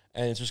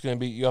 and it's just going to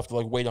be, you have to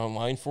like wait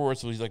online for it.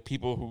 So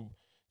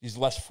these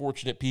less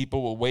fortunate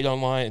people will wait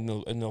online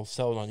and they'll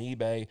sell it on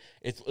eBay.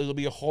 It'll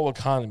be a whole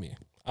economy.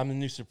 I'm the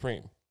new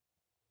Supreme.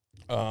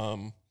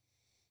 So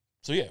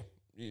yeah.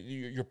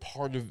 You're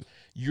part of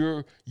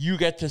you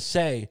get to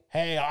say,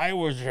 hey, I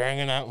was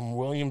hanging out in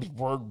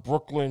Williamsburg,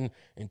 Brooklyn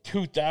in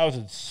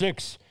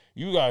 2006.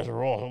 You guys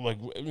are all like,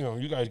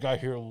 you guys got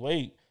here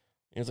late.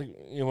 And it's like,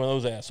 one of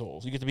those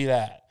assholes. You get to be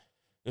that.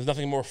 There's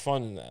nothing more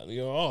fun than that.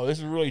 Oh, this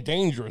is really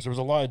dangerous. There was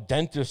a lot of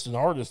dentists and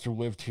artists who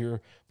lived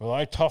here, but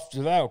I toughed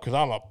it out because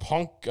I'm a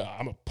punk guy.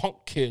 I'm a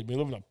punk kid. We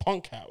live in a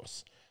punk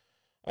house.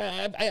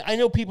 I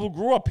know people who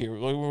grew up here.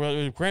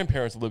 Like,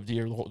 grandparents lived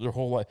here their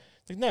whole life.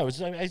 It's like, no,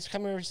 I just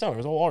come here every summer. It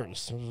was all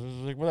artists. It was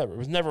like whatever. It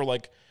was never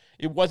like,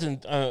 it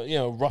wasn't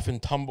rough and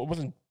tumble. It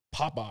wasn't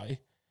Popeye.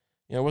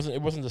 It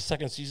wasn't the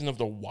second season of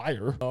The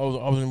Wire. I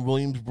was in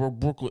Williamsburg,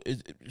 Brooklyn.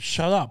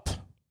 Shut up,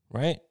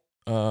 right?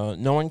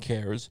 No one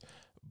cares,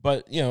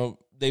 but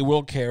they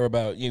will care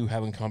about you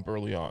having Kump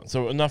early on.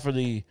 So enough of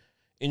the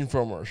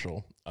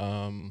infomercial.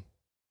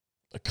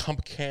 A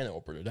Kump can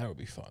opener, that would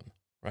be fun,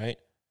 right?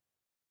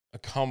 A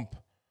Kump,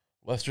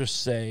 let's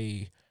just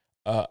say,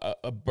 a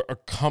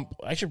Kump.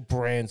 I should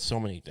brand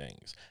so many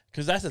things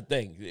because that's the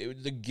thing.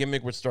 The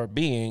gimmick would start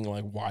being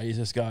like, why is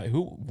this guy?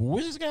 Who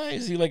is this guy?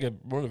 Is he like a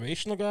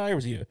motivational guy, or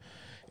is he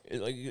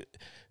it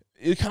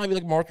would kind of be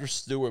like Martha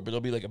Stewart, but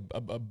it'll be like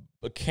a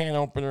can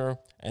opener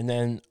and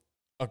then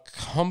a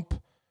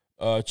Kump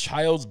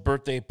child's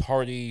birthday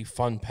party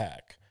fun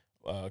pack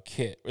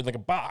kit with like a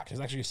box. It's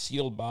actually a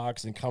sealed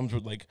box and comes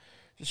with like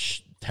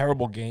just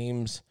terrible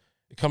games.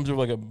 It comes with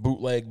like a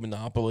bootleg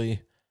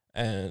Monopoly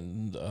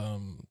and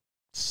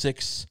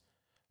 6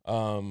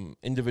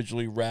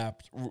 individually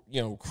wrapped,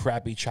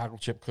 crappy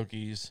chocolate chip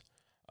cookies.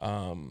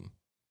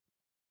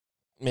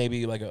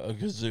 Maybe like a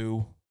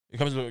kazoo. It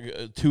comes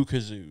with 2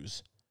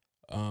 kazoos.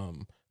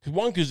 Because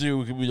one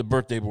kazoo could be the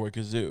birthday boy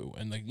kazoo,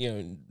 and like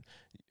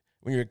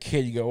when you're a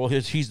kid, you go, well,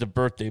 he's the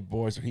birthday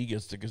boy, so he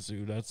gets the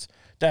kazoo.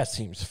 That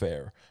seems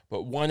fair.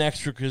 But one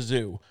extra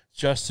kazoo,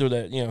 just so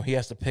that he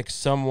has to pick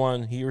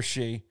someone, he or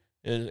she.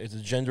 It's a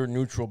gender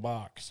neutral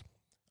box.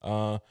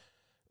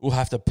 Will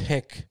have to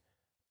pick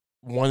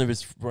one of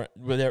his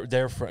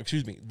their friends.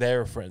 Excuse me,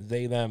 their friends.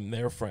 They, them,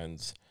 their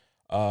friends.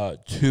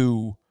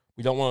 To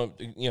we don't want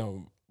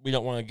to we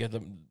don't want to get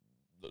them.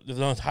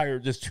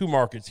 There's two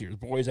markets here,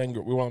 boys and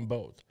girls. We want them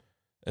both.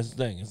 That's the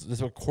thing. This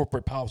is what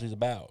corporate policy is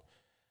about.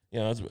 Why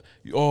are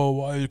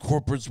the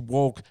corporates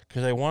woke?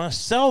 Because they want to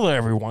sell to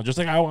everyone. Just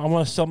like I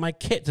want to sell my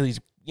kit to these,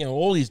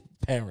 all these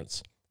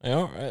parents.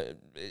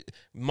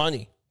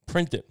 Money,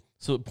 print it.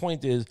 So the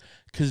point is,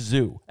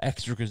 kazoo,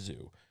 extra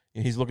kazoo.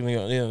 He's looking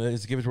to,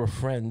 give it to a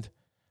friend,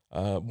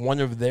 one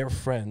of their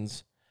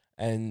friends,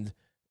 and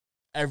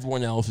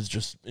everyone else is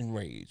just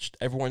enraged.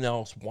 Everyone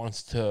else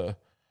wants to,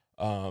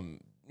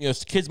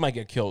 kids might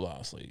get killed,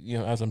 honestly,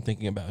 as I'm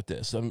thinking about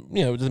this. It doesn't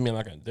mean I'm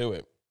not going to do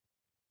it,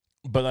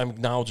 but I'm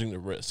acknowledging the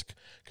risk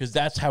because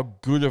that's how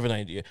good of an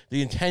idea.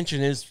 The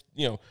intention is,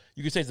 you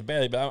could say it's a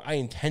bad idea, but I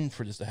intend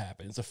for this to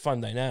happen. It's a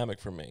fun dynamic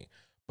for me,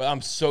 but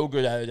I'm so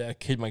good at it that a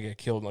kid might get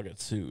killed and I'll get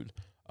sued.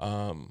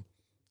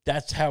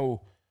 That's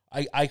how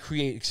I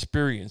create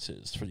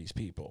experiences for these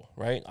people,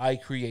 right? I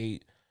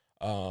create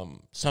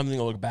something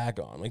to look back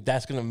on. Like,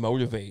 that's going to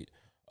motivate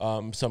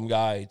some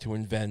guy to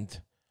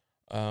invent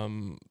a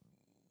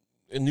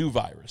new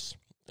virus.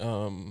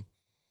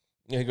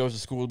 He goes to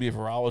school to be a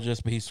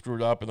virologist, but he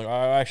screwed up, and like,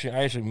 I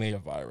actually made a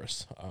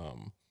virus.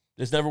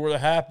 This never would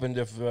have happened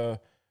if I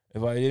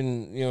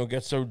didn't,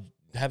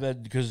 have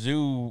that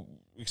kazoo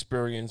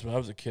experience when I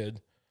was a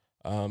kid.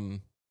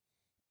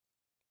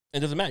 It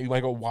doesn't matter. You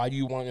might go, why do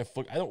you want to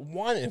inflict? I don't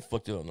want to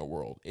inflict it on the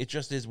world. It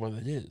just is what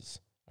it is.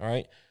 All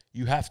right.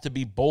 You have to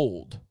be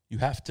bold. You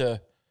have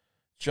to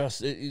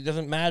it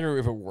doesn't matter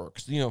if it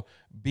works.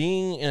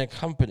 Being in a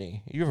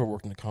company, you ever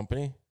worked in a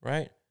company,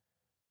 right?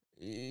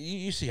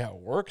 You see how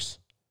it works.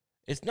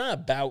 It's not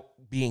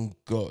about being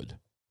good.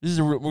 This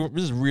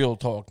is real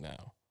talk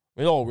now.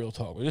 It's all real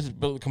talk.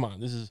 But come on,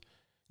 this is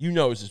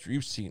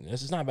you've seen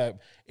this. It's not about.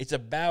 It's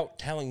about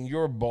telling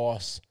your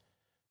boss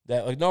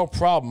that, like, no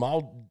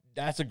problem.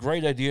 That's a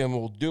great idea and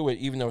we'll do it,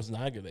 even though it's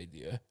not a good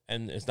idea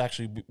and it's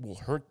actually will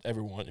hurt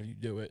everyone if you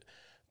do it.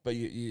 But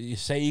you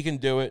say you can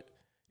do it.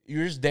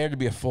 You're just there to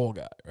be a fall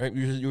guy, right?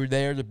 You're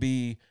there to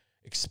be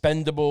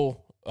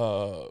expendable.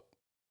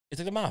 It's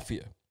like the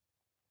mafia.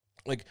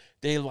 Like,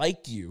 they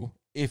like you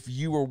if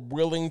you are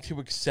willing to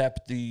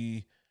accept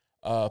the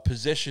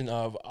position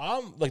of,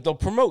 they'll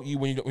promote you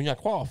when you're not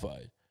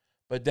qualified.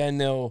 But then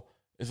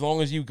as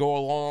long as you go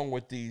along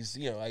with these,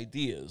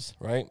 ideas,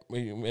 right?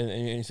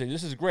 And you say,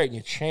 this is great, and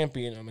you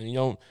champion them, and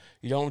you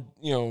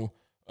don't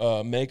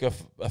make a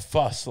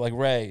fuss like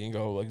Ray and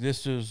go like,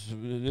 this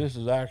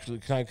is actually,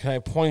 can I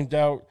point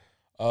out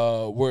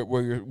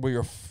where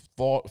your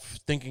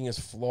thinking is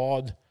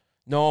flawed?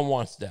 No one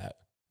wants that.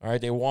 All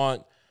right, they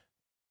want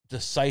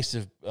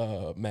decisive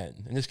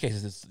men. In this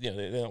case, it's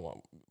they don't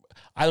want.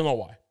 I don't know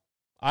why.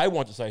 I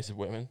want decisive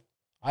women.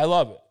 I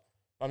love it.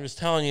 I'm just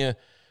telling you.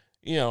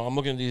 I'm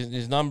looking at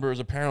these numbers.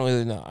 Apparently,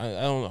 they're not.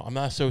 I don't know. I'm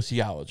not a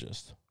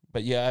sociologist,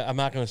 but yeah, I'm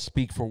not going to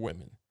speak for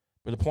women.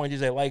 But the point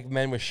is, I like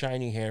men with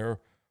shiny hair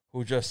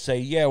who just say,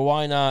 yeah,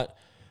 why not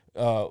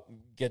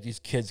get these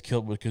kids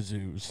killed with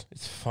kazoos?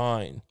 It's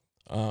fine.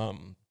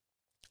 I'll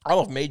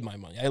have made my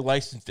money. I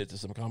licensed it to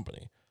some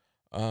company.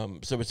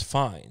 So it's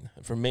fine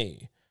for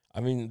me. I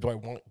mean, do I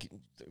want...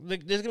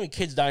 Like, there's going to be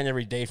kids dying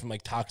every day from,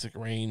 like, toxic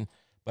rain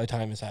by the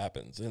time this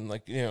happens. And,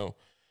 like,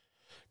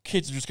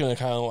 kids are just going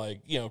to kind of,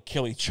 like,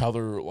 kill each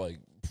other, like,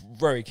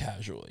 very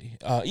casually.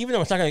 Even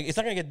though it's not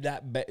gonna get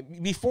that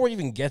bad. Before it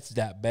even gets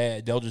that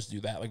bad, they'll just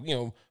do that. Like,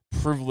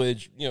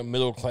 privileged,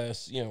 middle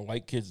class,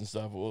 white kids and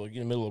stuff, or, like,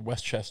 middle of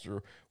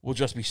Westchester will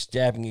just be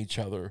stabbing each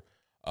other.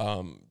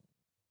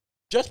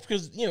 Just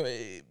because,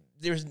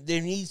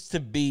 there needs to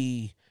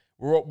be...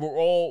 We're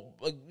all,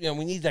 like,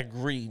 we need that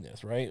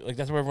grittiness, right? Like,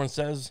 that's what everyone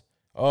says.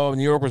 Oh,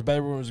 New York was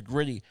better when it was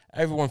gritty.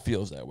 Everyone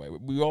feels that way.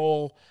 We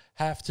all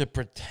have to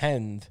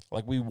pretend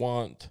like we don't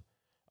want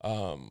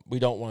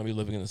to be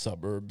living in the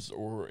suburbs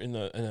or in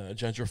a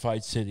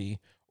gentrified city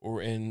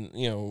or in,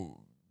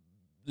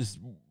 this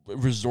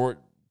resort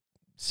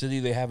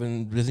city they have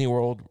in Disney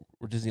World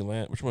or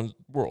Disneyland. Which one's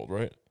World,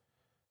 right?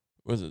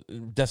 Was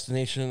it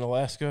Destination in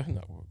Alaska?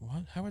 No.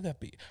 What? How would that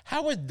be?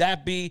 How would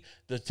that be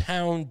the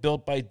town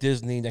built by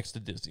Disney next to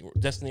Disney World?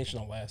 Destination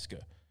Alaska.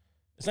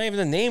 It's not even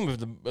the name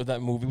of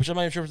that movie, which I'm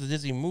not even sure if it's a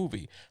Disney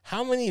movie.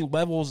 How many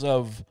levels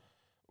of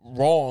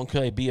wrong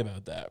could I be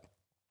about that?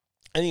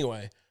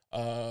 Anyway,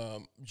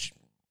 Nome,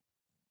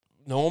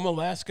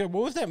 Alaska.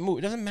 What was that movie?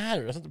 It doesn't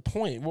matter. That's not the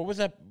point. What was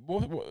that?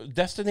 What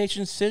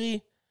Destination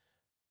City?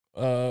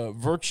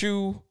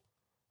 Virtue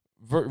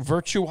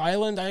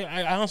Island?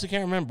 I honestly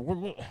can't remember.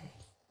 What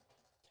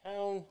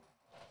town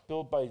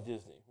built by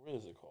Disney. What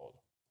is it called?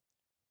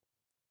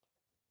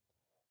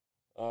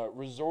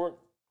 Resort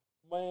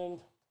Land.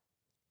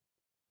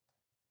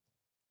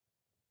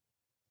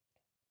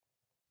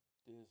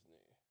 Disney.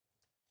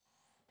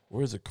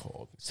 What is it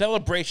called?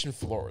 Celebration,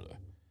 Florida.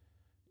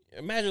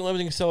 Imagine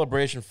living in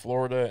Celebration,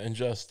 Florida, and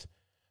just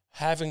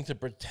having to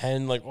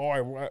pretend like,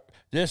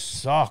 this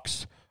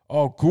sucks.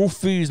 oh,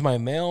 Goofy's my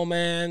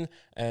mailman,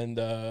 and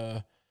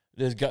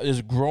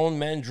there's grown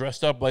men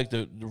dressed up like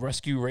the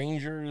Rescue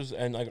Rangers,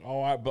 and like,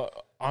 but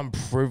I'm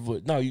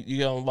privileged. No,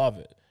 you're gonna love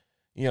it.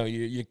 You know,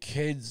 your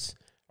kids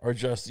are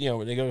just, you know,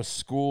 when they go to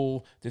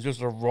school, they're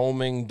just a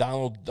roaming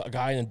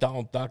guy in a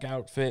Donald Duck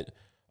outfit.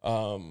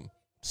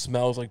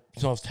 Smells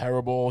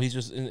terrible. He's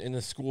just in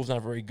the school's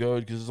not very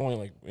good because there's only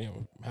like, you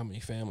know, how many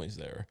families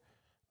there,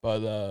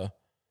 but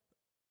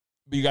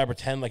you gotta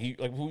pretend like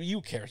who you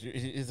care?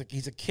 He's a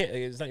kid.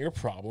 It's not your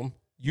problem.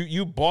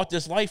 You bought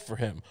this life for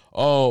him.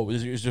 Oh,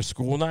 is your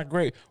school not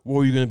great?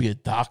 Well, are you gonna be a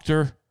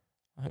doctor?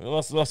 I mean,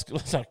 let's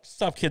not,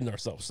 stop kidding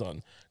ourselves,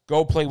 son.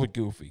 Go play with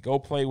Goofy. Go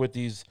play with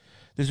these.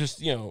 There's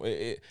just, you know,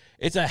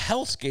 it's a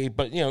hellscape.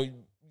 But, you know,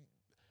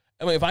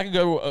 I mean, if I could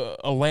go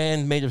to a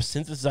land made of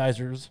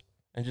synthesizers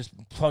and just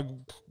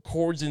plug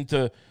chords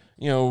into,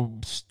 you know,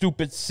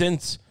 stupid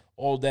synths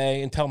all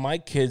day and tell my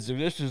kids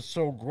this is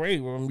so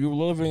great when you're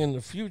living in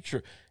the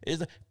future.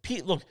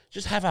 Pete, look,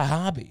 just have a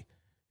hobby.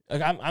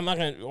 Like, I'm not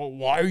gonna.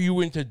 Why are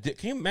you into?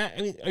 Can you imagine?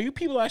 I mean, are you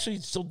people actually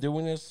still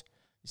doing this?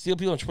 You see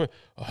people on Twitter.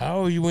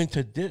 How are you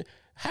into?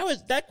 How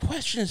is that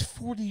question is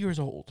 40 years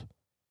old?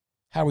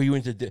 How are you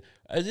into?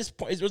 At this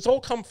point, it's all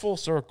come full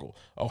circle.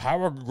 Oh,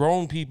 how are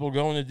grown people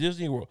going to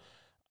Disney World?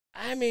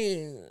 I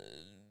mean,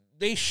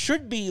 they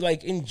should be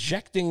like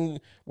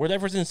injecting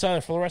whatever's inside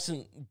a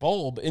fluorescent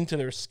bulb into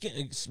their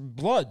skin,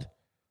 blood.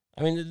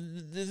 I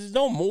mean, there's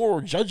no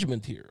moral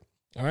judgment here.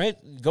 All right,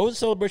 go to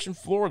Celebration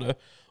Florida,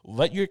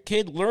 let your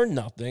kid learn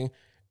nothing,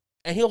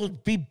 and he'll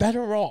be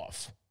better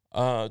off.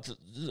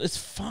 It's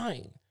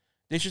fine.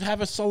 They should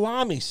have a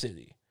salami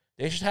city.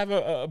 They should have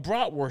a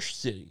bratwurst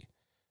city.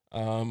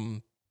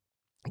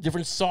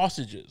 Different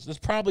sausages. There's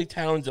probably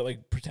towns that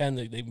like pretend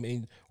that they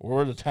made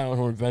or the town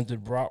who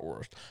invented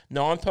bratwurst.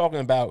 No, I'm talking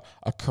about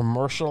a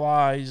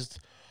commercialized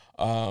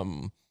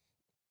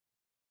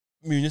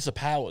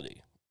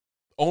municipality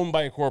owned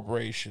by a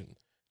corporation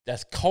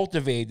that's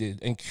cultivated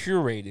and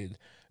curated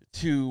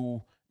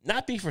to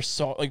not be for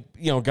like,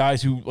 you know,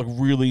 guys who like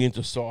really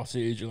into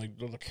sausage and like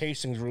the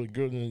casing's really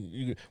good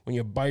and when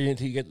you bite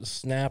into it, you get the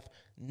snap.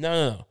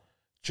 No.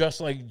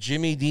 Just like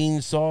Jimmy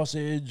Dean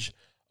sausage,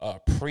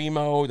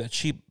 Primo, that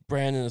cheap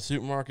brand in the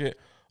supermarket.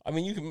 I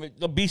mean,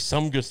 there'll be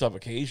some good stuff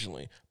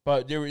occasionally,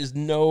 but there is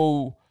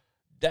no.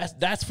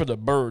 That's for the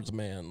birds,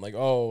 man. Like,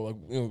 oh, like,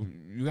 you know,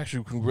 you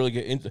actually can really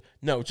get into.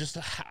 No, just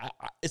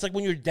it's like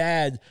when your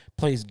dad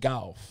plays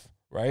golf,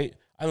 right?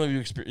 I don't know if you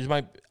experience.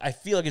 I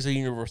feel like it's a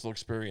universal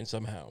experience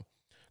somehow,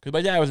 because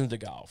my dad was into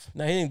golf.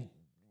 Now he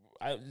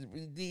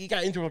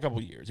got into it for a couple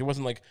of years. He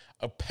wasn't like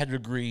a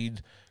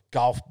pedigreed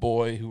golf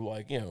boy who,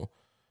 like, you know,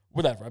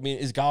 whatever. I mean,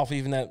 is golf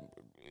even that?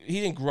 He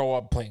didn't grow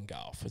up playing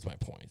golf. Is my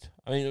point.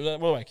 I mean,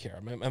 what do I care?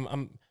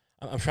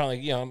 I'm trying to,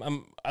 like, you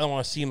know, I don't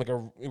want to seem like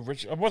a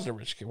rich. I wasn't a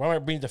rich kid. Why am I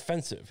being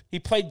defensive? He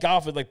played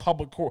golf at like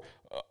public court.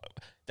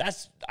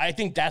 I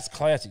think that's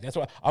classy. That's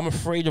why I'm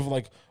afraid of,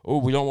 like, oh,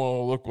 we don't want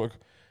to look like.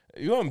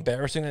 You know how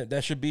embarrassing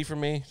that should be for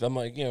me? So I'm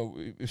like, you know,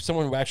 if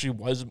someone who actually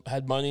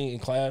had money in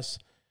class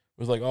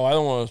was like, oh, I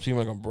don't want to seem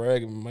like I'm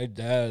bragging. My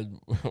dad,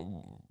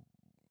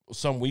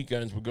 some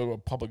weekends, would go to a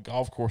public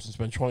golf course and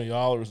spend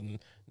 $20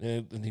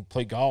 and he'd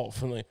play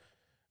golf. And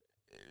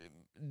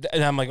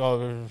I'm like,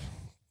 oh,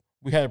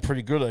 we had it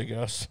pretty good, I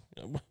guess.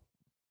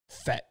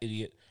 Fat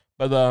idiot.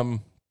 But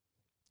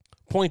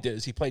point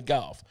is, he played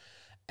golf.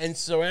 And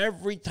so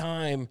every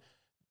time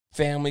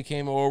family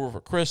came over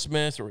for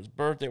Christmas or his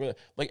birthday,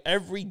 like,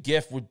 every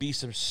gift would be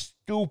some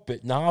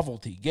stupid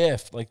novelty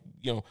gift. Like,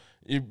 you know,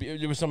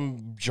 it was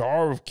some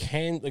jar of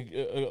like,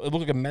 it looked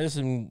like a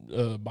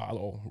medicine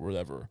bottle or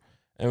whatever.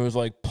 And it was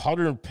like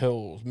putter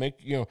pills,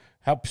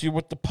 helps you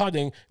with the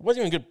putting. It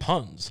wasn't even good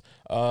puns.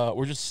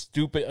 Or just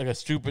stupid, like a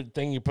stupid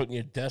thing you put in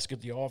your desk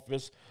at the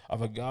office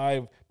of a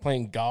guy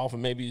playing golf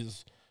and maybe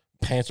his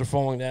pants are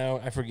falling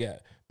down. I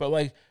forget. But,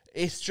 like,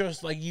 it's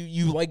just like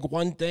you like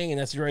one thing and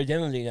that's your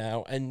identity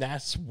now, and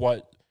that's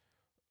what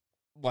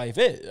life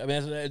is. I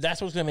mean, that's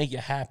what's going to make you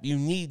happy. You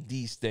need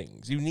these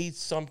things. You need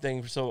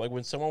something. So, like,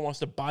 when someone wants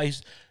to buy,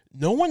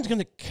 no one's going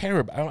to care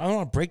about. I don't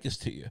want to break this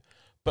to you,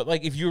 but,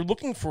 like, if you're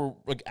looking for,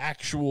 like,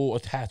 actual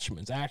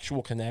attachments,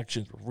 actual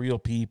connections with real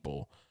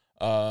people,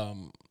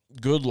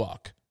 good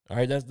luck. All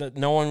right, that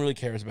no one really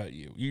cares about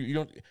you.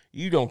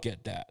 You don't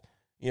get that.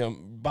 You know,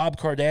 Bob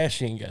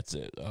Kardashian gets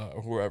it,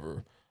 or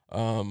whoever.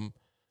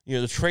 You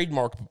know, the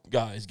trademark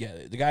guys get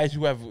it. The guys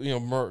who have, you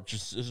know, merch,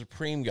 the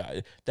Supreme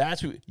guy.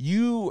 That's who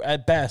you,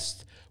 at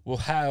best, will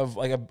have,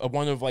 like, a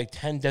one of, like,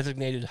 10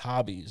 designated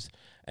hobbies.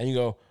 And you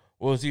go,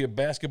 well, is he a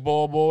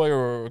basketball boy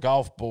or a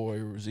golf boy,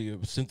 or is he a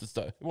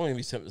synthesizer? It won't even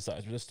be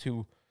synthesizer. That's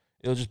too.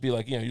 It'll just be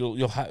like, you know,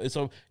 you'll have.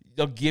 So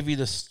they'll give you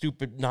the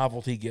stupid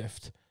novelty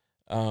gift,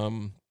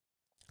 and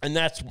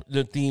that's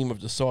the theme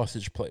of the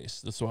sausage place,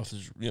 the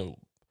sausage, you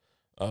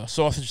know,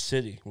 Sausage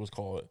City, let's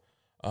call it.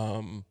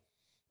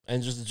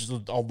 And just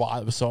a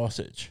lot of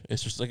sausage.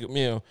 It's just like, you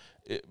know,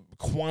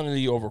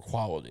 quantity over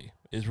quality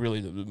is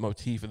really the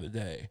motif of the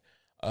day.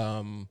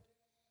 So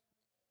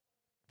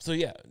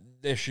yeah,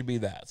 there should be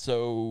that.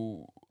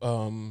 So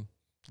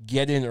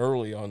get in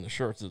early on the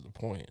shirts is the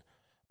point.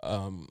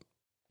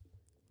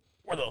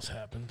 What else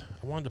happened?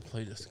 I wanted to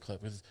play this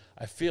clip because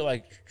I feel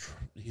like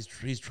he's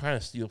trying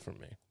to steal from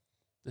me.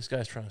 This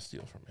guy's trying to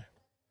steal from me.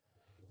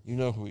 You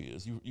know who he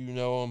is. You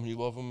know him. You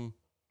love him,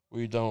 or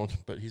you don't.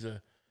 But he's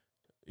a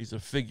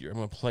figure. I'm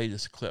gonna play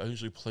this clip. I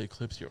usually play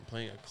clips here. I'm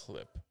playing a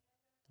clip.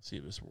 Let's see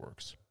if this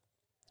works.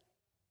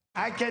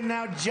 I can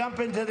now jump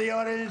into the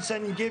audience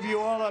and give you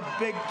all a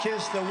big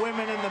kiss, the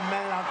women and the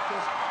men.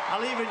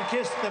 I'll even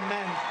kiss the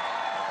men.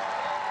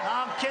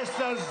 I'll kiss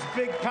those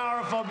big,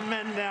 powerful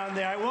men down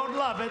there. I won't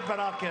love it, but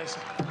I'll kiss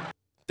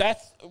them.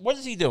 What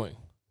is he doing?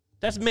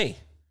 That's me.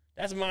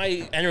 That's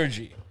my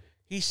energy.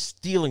 He's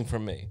stealing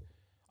from me.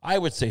 I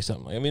would say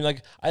something. I mean,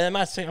 like, I'm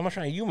not trying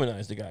to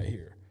humanize the guy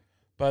here,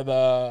 but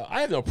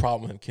I have no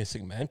problem with him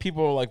kissing men.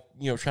 People are like,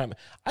 trying.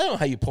 I don't know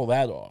how you pull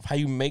that off. How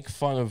you make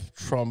fun of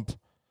Trump.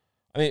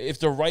 I mean, if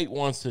the right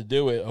wants to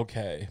do it,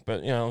 okay,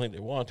 but I don't think they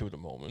want to at the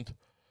moment.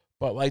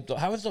 But like,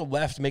 how is the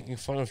left making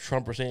fun of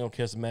Trump or saying he'll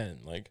kiss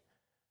men? Like,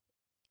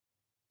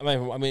 I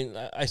mean,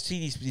 I see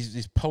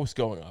these posts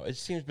going up. It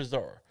seems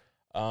bizarre.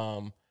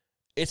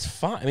 It's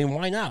fine. I mean,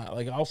 why not?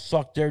 Like, I'll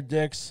suck their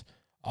dicks.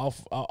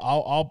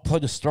 I'll play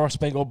the Star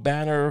Spangled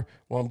Banner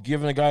while I'm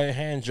giving a guy a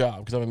hand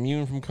job because I'm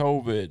immune from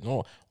COVID.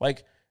 No,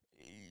 like,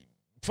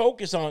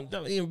 focus on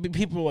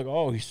people are like,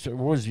 oh,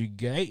 was he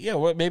gay? Yeah,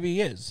 well, maybe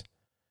he is.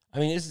 I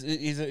mean,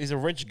 he's a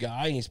rich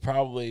guy. And he's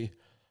probably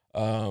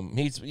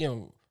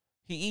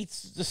he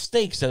eats the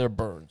steaks that are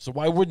burned. So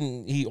why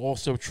wouldn't he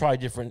also try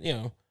different?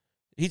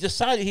 He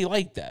decided he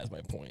liked that. Is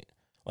my point.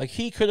 Like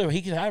he could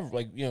have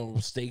like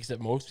steaks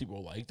that most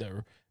people like that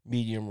are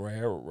medium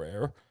rare or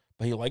rare,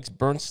 but he likes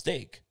burnt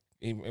steak.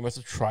 He must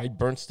have tried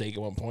burnt steak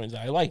at one point and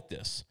said, I like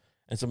this,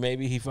 and so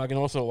maybe he fucking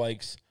also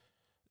likes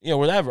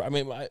whatever. I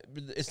mean,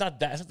 it's not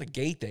that. It's not the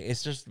gay thing.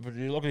 It's just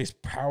you look at these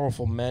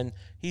powerful men.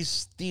 He's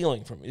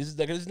stealing from me. This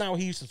is not what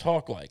he used to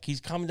talk like. He's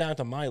come down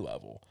to my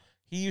level.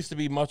 He used to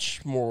be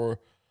much more.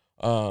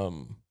 I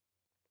mean,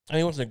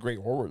 he wasn't a great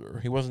orator.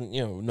 He wasn't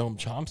Noam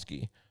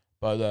Chomsky.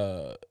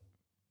 But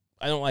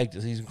I don't like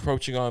this. He's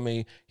encroaching on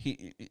me.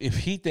 If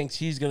he thinks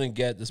he's gonna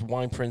get this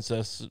wine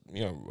princess,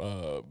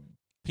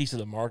 piece of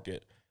the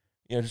market,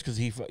 just because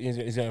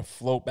he's gonna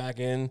float back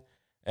in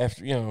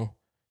after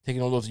taking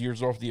all those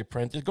years off The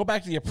Apprentice. Go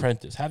back to The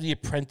Apprentice. Have The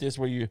Apprentice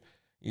where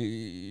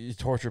you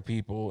torture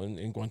people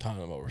in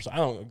Guantanamo or so. I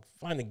don't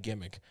find a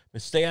gimmick,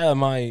 but stay out of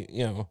my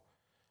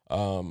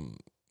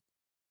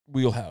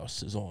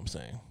wheelhouse. Is all I'm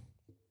saying.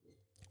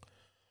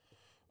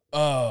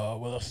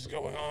 What else is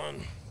going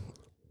on?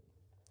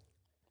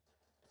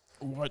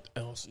 What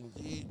else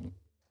indeed?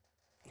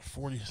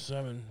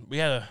 47. We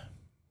had a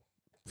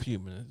few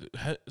minutes.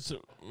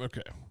 So,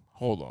 okay,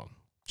 hold on.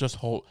 Just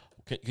hold.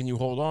 Can you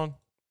hold on?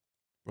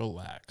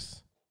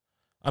 Relax.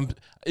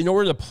 In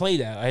order to play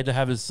that, I had to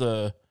have this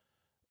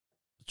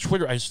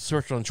Twitter. I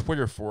searched on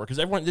Twitter for it because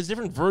there's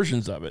different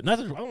versions of it. Not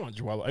that I don't want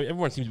to dwell.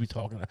 Everyone seems to be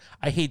talking.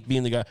 I hate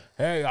being the guy.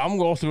 Hey,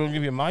 I'm also going to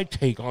give you my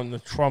take on the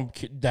Trump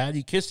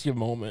daddy kiss you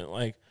moment.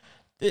 Like,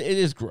 it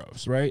is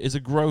gross, right? It's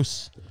a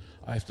gross.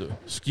 I have to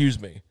excuse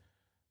me.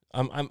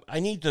 I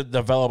need to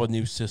develop a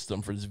new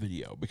system for this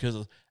video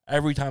because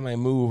every time I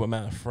move, I'm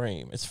out of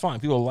frame. It's fine.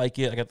 People like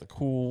it. I got the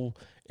cool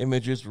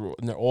images,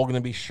 and they're all going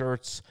to be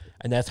shirts,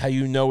 and that's how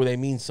you know they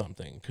mean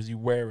something because you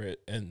wear it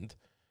and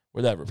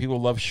whatever.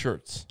 People love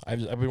shirts.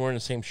 I've been wearing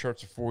the same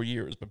shirts for 4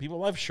 years, but people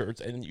love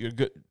shirts, and you're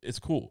good. It's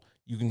cool.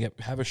 You can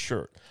have a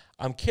shirt.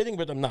 I'm kidding,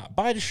 but I'm not.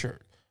 Buy the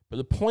shirt. But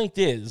the point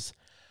is,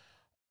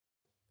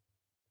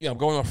 I'm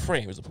going off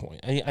frame is the point.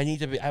 I need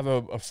to have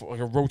a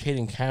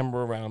rotating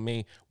camera around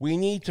me. We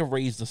need to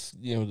raise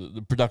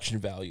the production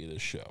value of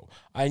this show.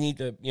 I need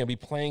to be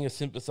playing a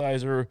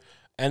synthesizer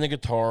and a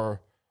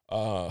guitar,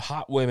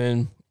 hot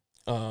women,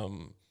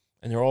 and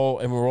we're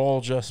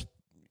all just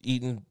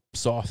eating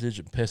sausage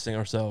and pissing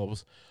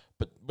ourselves.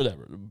 But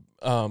whatever.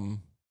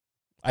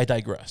 I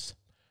digress.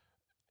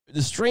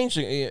 The strange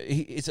thing,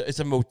 it's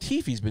a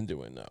motif he's been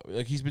doing though.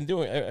 Like he's been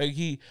doing.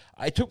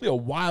 It took me a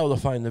while to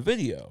find the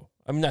video.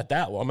 I mean, not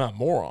that long. I'm not a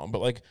moron,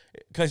 but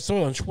because I saw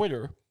it on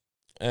Twitter,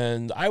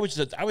 and I was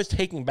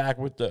taken back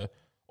with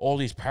all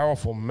these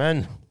powerful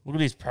men. Look at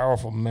these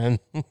powerful men.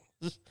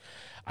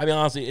 I mean,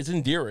 honestly, it's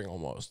endearing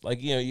almost.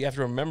 Like you have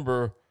to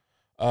remember.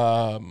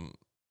 No,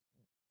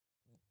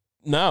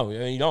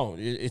 you don't.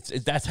 It's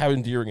that's how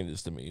endearing it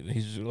is to me.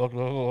 He's just, look at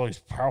all these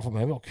powerful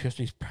men. I'll kiss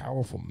these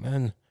powerful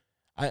men.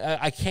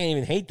 I can't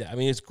even hate that. I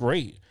mean, it's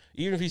great.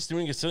 Even if he's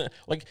doing it,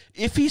 like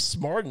if he's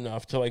smart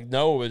enough to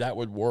know that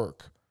would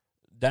work.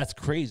 That's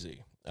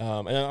crazy.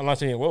 And I'm not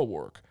saying it will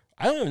work.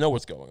 I don't even know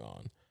what's going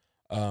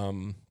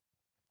on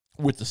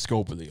with the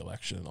scope of the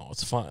election and all.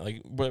 It's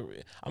fine. But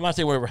I'm not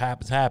saying whatever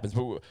happens.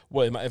 But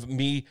if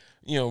me,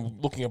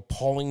 looking at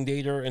polling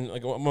data and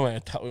I'm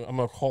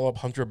gonna call up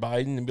Hunter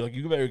Biden and be like,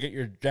 you better get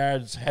your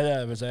dad's head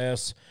out of his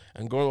ass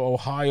and go to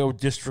Ohio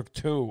District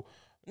 2.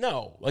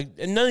 No,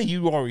 and none of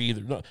you are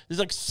either. No,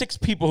 there's 6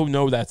 people who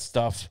know that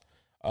stuff.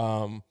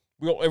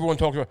 Everyone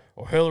talks about,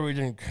 Hillary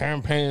didn't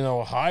campaign in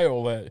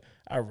Ohio.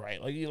 All right,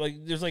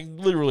 there's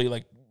literally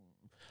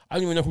I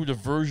don't even know who the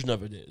version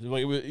of it is.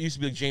 Like it used to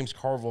be like James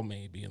Carville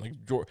maybe, and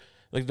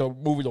like the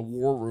movie The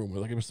War Room,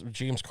 where like it was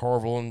James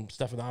Carville and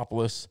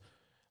Stephanopoulos,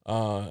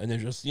 and they're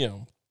just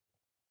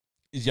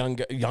these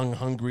young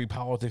hungry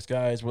politics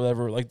guys,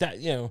 whatever, like that,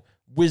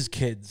 whiz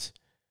kids.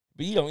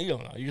 But you don't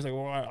know. You're just like,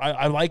 well,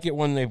 I like it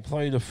when they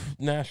play the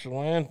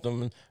national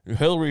anthem and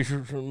Hillary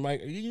should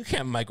you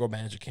can't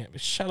micromanage a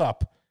campus. Shut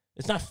up.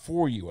 It's not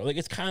for you. Like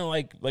it's kind of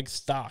like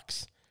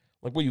stocks.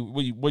 Like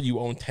what you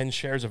own 10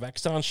 shares of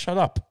Exxon? Shut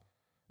up.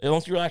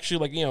 Unless you're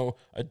actually like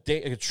a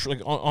day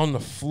like on the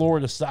floor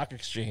of the stock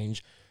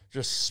exchange,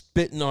 just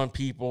spitting on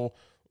people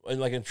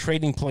and like in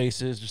trading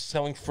places, just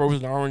selling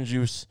frozen orange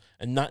juice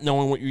and not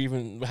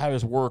knowing how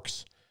this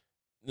works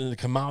in the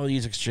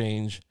commodities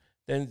exchange.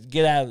 Then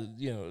get out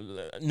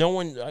of, no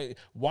one,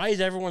 why is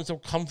everyone so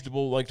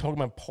comfortable, like,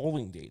 talking about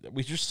polling data?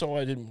 We just saw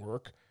it didn't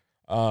work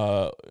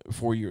 4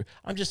 years.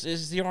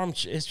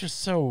 It's just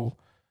so,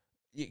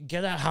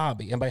 get that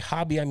hobby. And by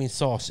hobby, I mean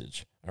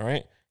sausage, all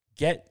right?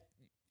 Get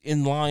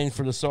in line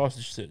for the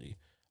sausage city.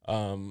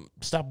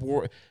 Stop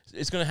war.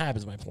 It's going to happen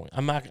is my point.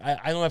 I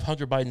don't have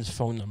Hunter Biden's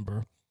phone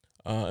number.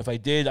 If I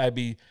did, I'd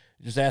be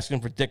just asking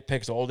for dick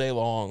pics all day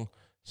long,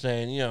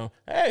 saying, hey,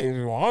 if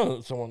you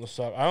want someone to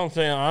suck, I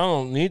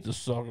don't need to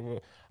suck.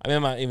 I mean,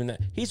 I'm not even that.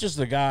 He's just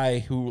the guy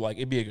who, like,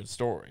 it'd be a good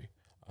story.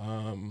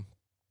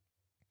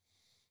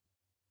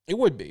 It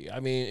would be. I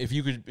mean, if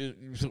you could,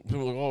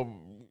 people are like, oh,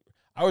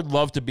 I would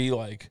love to be,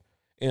 like,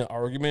 in an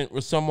argument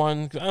with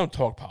someone, because I don't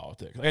talk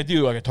politics. Like, I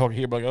do, like, I talk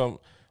here, but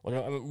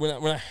we're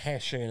not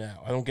hashing it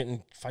out. I don't get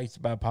in fights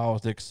about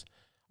politics.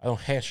 I don't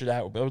hash it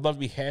out. But I would love to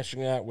be hashing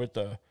it out with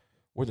a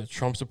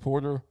Trump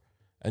supporter,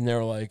 and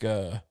they're like,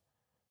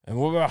 and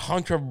what about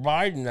Hunter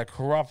Biden, that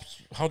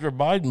corrupt Hunter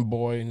Biden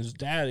boy and his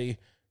daddy,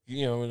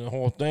 and the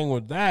whole thing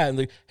with that. And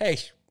like, hey,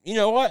 you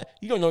know what?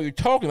 You don't know what you're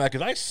talking about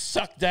because I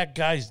sucked that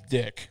guy's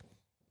dick.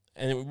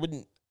 And it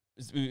wouldn't,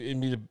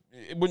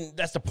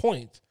 that's the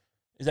point.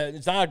 Is that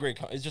it's not a great,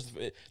 it's just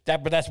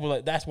that, but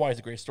that's why it's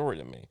a great story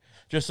to me.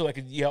 Just so I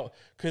could yell,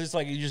 because it's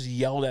like you just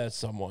yelled at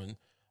someone.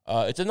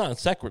 It's a non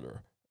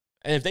sequitur.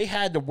 And if they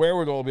had the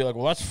wherewithal to be like,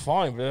 well, that's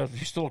fine, but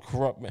he's still a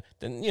corrupt man,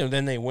 then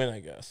then they win, I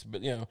guess.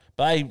 But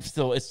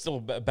it's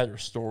still a better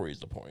story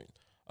is the point.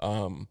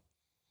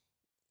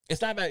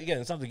 It's not about, again,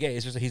 it's not the gay.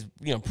 It's just that he's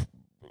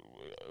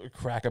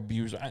crack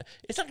abuser.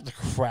 It's not the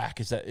crack.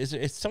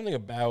 It's something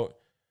about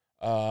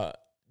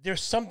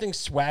there's something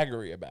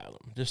swaggery about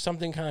him. There's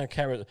something kind of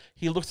character.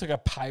 He looks like a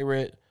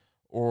pirate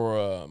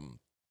or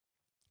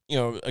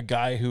a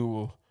guy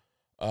who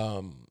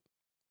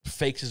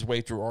fakes his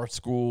way through art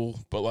school,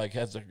 but like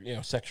has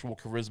a sexual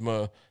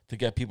charisma to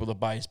get people to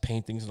buy his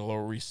paintings in the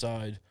Lower East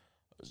Side.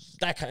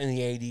 That kind in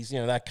the 80s,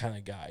 that kind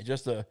of guy.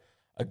 Just a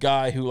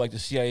guy who like the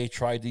CIA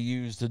tried to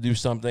use to do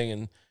something,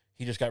 and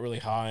he just got really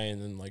high, and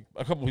then like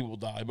a couple people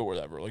died, but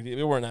whatever. Like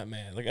they weren't that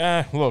mad.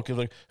 Like look, he's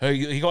like, hey,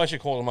 he actually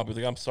called him up. He's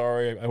like, I'm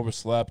sorry, I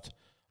overslept.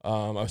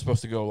 I was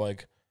supposed to go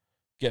like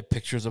get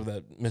pictures of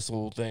that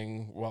missile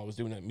thing while I was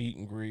doing that meet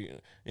and greet.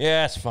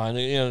 Yeah, it's fine.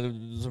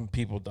 Some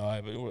people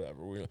die, but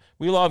whatever.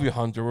 We love you,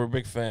 Hunter. We're a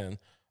big fan.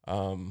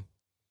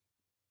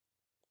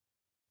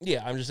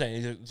 Yeah, I'm just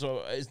saying.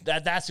 So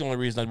that's the only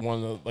reason I'd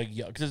want to like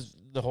yell, because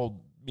the whole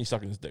me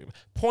sucking his dick.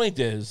 Point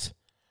is,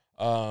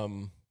 how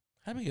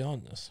do we get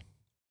on this?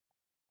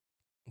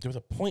 There was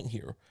a point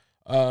here.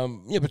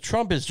 But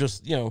Trump is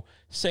just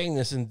saying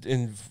this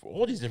in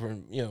all these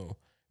different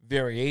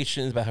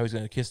variations about how he's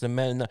going to kiss the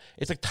men.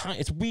 It's like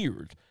it's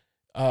weird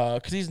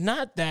because he's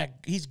not that.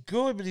 He's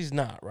good, but he's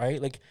not,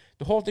 right. Like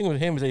the whole thing with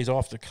him is that he's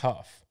off the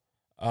cuff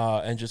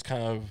and just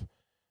kind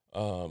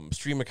of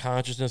stream of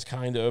consciousness,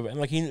 kind of. And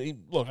like he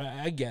look,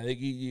 I get it.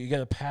 You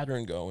got a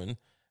pattern going,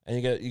 and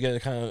you got a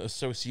kind of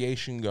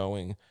association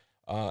going,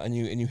 and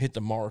you hit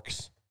the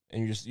marks,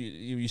 and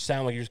you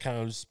sound like you're just kind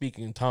of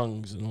speaking in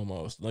tongues and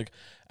almost like,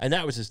 and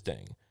that was his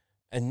thing,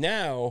 and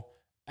now.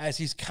 As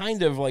he's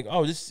kind of like,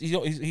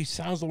 he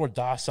sounds a little more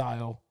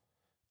docile.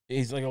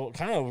 He's like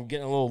kind of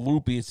getting a little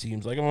loopy, it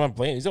seems. Like, I'm not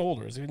blaming. He's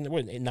older. He's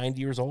 90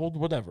 years old?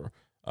 Whatever.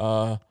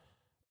 Like,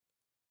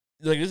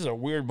 this is a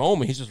weird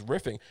moment. He's just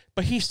riffing.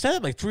 But he said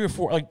it like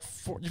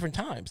four different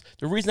times.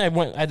 The reason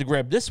I had to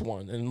grab this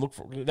one and look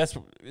for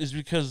is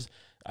because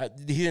he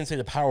didn't say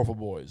the powerful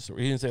boys. Or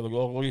he didn't say, like,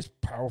 oh, these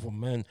powerful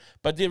men.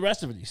 But the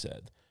rest of it he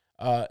said.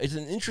 It's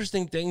an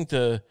interesting thing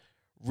to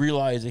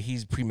realize that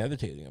he's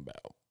premeditating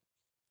about.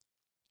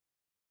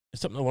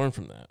 It's something to learn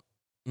from that.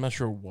 I'm not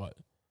sure what.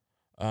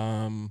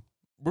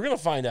 We're going to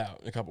find out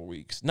in a couple of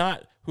weeks.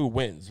 Not who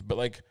wins, but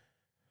like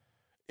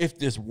if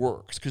this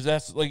works. Because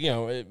that's like,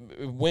 it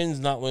wins,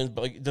 not wins.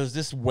 But like, does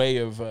this way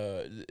of,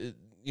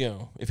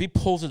 if he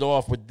pulls it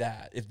off with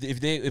that, if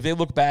they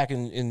look back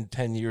in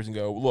 10 years and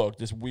go, look,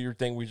 this weird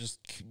thing we just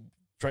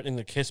threatening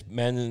to kiss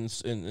men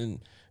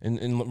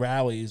in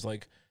rallies,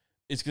 like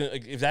it's going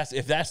to, if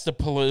that's the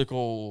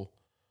political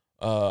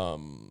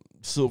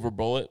silver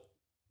bullet,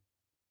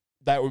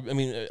 that would,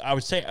 I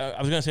was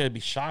gonna say it'd be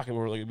shocking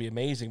or like it'd be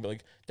amazing, but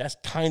like that's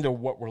kind of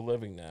what we're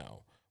living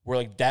now. Where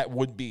like that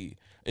would be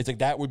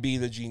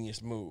the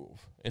genius move.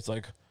 It's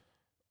like,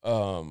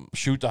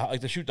 shoot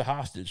the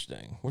hostage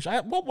thing.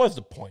 What was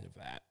the point of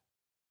that?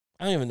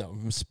 I don't even know.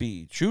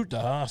 Speed, shoot the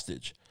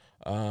hostage.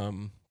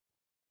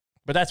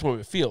 But that's what it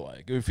would feel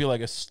like. It would feel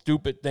like a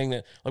stupid thing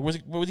that, like,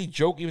 what was he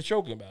joking? He was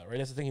joking about, right?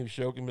 That's the thing he was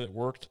joking, but it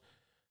worked.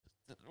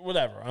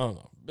 Whatever, I don't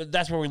know. But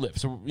that's where we live.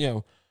 So,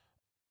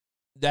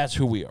 that's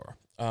who we are.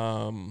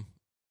 Hunter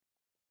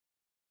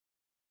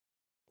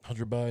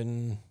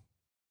Biden.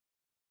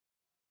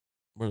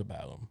 What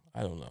about him?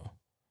 I don't know.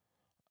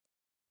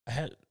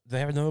 They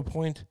have another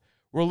point?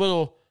 We're a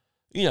little,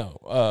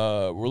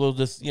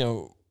 just,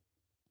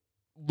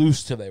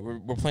 loose today.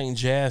 We're playing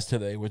jazz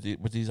today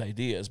with these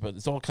ideas, but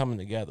it's all coming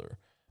together.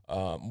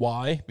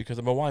 Why? Because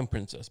I'm a wine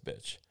princess,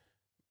 bitch.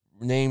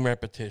 Name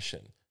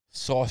repetition.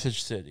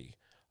 Sausage City.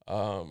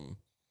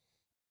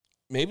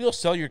 Maybe they'll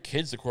sell your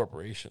kids to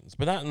corporations,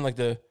 but not in like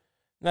not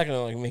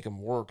gonna like make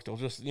them work. They'll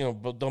just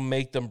but they'll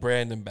make them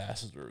brand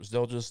ambassadors.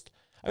 They'll just,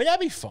 I mean,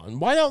 that'd be fun.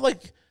 Why not,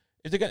 like,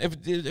 if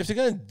they're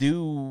gonna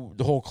do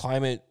the whole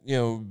climate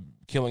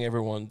killing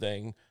everyone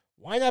thing?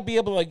 Why not be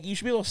able to, like, you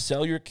should be able to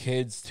sell your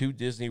kids to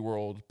Disney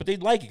World, but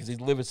they'd like it because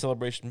they'd live at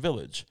Celebration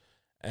Village,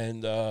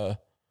 and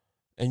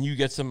you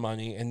get some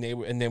money, and they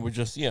would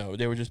just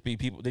they would just be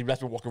people. They'd have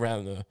to walk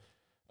around in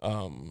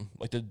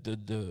like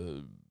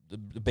the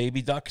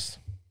baby ducks,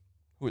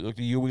 like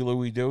the Huey,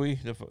 Louie, Dewey,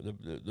 the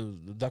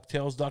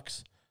DuckTales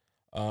ducks,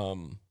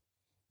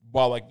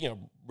 while, like,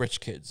 rich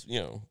kids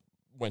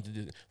went to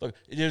Disney. Look,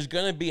 there's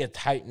gonna be a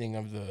tightening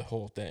of the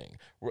whole thing.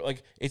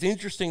 It's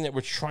interesting that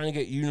we're trying to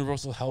get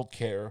universal health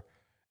care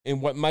in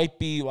what might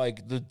be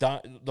like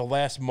the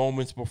last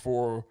moments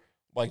before,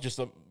 like, just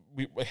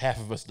half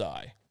of us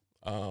die,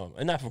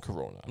 and not from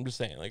corona. I'm just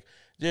saying, like,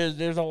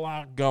 there's a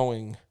lot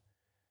going.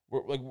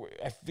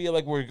 I feel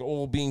like we're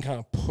all being kind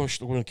of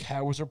pushed when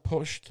cows are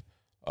pushed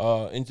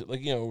into,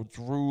 like,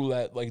 through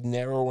that, like,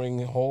 narrowing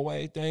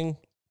hallway thing,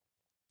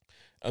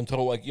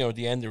 until, like, at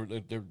the end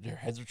their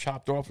heads are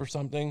chopped off or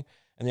something,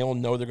 and they all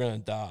know they're gonna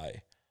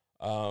die.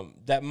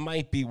 That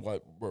might be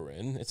what we're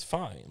in. It's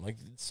fine. Like,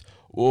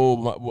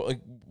 what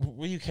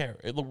do you care?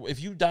 If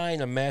you die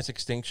in a mass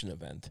extinction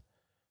event,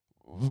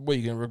 what, are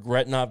you gonna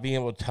regret not being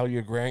able to tell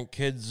your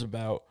grandkids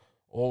about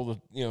all the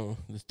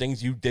the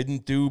things you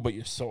didn't do, but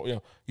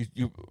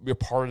you're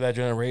part of that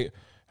generation?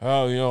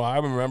 Oh, I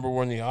remember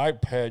when the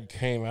iPad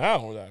came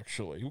out.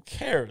 Actually, who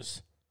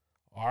cares?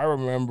 I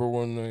remember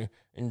when they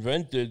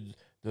invented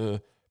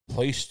the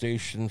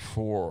PlayStation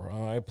 4.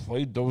 I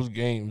played those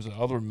games that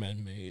other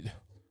men made.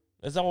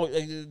 That's all.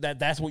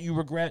 That's what you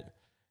regret.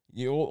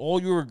 All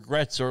your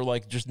regrets are,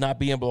 like, just not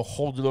being able to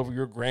hold it over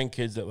your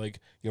grandkids that, like,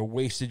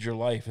 wasted your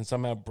life, and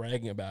somehow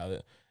bragging about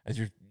it as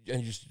you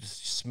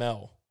just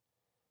smell.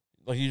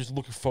 Like, you're just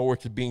looking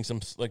forward to being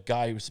some, like,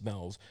 guy who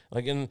smells.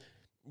 Like, and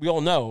we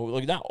all know,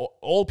 like, not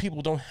all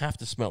people don't have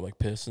to smell like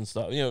piss and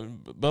stuff,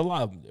 but a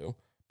lot of them do.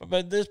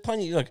 But there's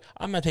plenty. Like,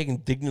 I'm not taking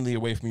dignity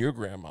away from your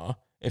grandma.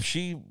 If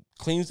she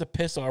cleans the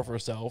piss off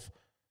herself,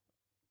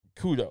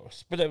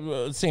 kudos. But at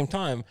the same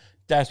time,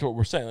 that's what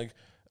we're saying.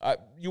 Like,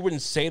 you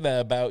wouldn't say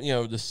that about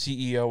the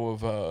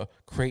CEO of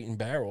Crate and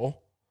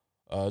Barrel.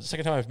 The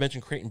second time I've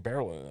mentioned Crate and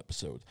Barrel in an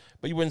episode,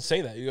 but you wouldn't say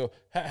that. You go,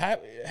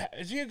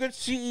 is he a good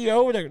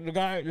CEO?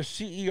 The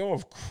CEO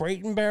of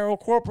Crate and Barrel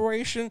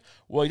Corporation?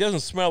 Well, he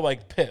doesn't smell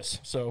like piss,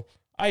 so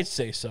I'd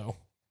say so.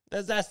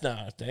 That's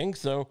not a thing.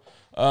 So,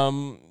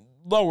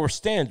 lower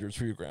standards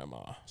for your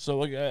grandma. So,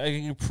 like,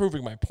 you're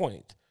proving my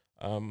point.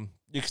 The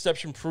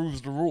exception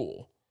proves the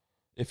rule,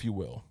 if you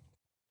will.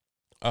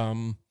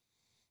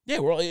 Yeah,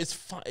 well, it's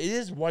fine. It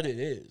is what it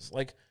is.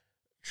 Like,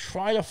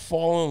 try to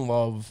fall in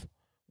love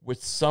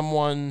with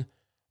someone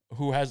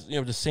who has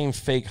the same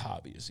fake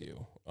hobby as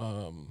you.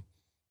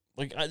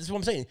 Like, that's what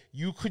I'm saying.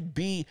 You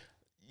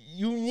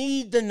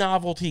need the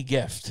novelty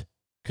gift,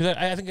 because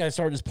I think I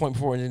started this point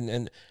before,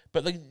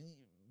 but, like,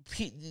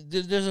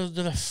 there's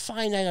a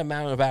finite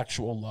amount of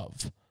actual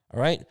love, all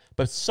right?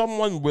 But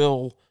someone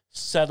will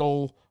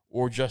settle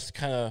or just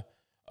kind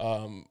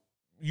of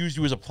use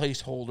you as a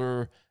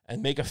placeholder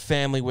and make a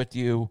family with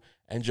you,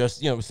 and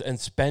just and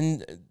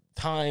spend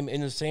time in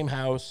the same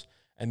house,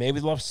 and maybe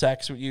they'll have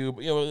sex with you,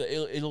 but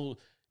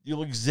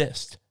you'll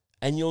exist,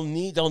 and they'll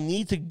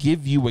need to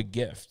give you a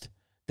gift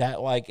that,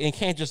 like, it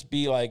can't just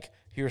be like,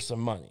 here's some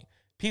money.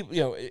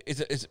 People,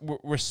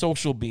 we're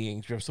social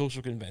beings. We have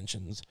social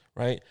conventions,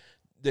 right?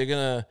 They're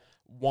gonna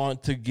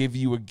want to give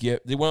you a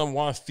gift. They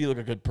want to feel like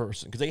a good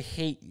person because they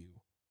hate you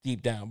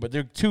deep down, but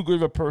they're too good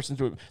of a person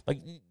to, like,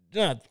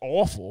 they're not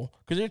awful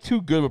because they're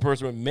too good of a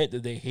person to admit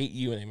that they hate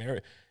you and they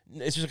marry.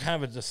 It's just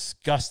kind of a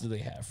disgust that they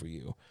have for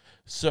you.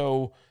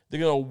 So they're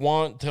gonna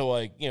want to,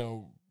 like,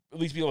 at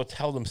least be able to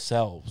tell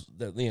themselves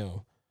that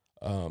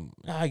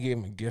I gave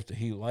him a gift that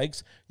he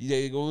likes.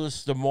 They go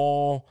to the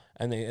mall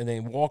and they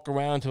walk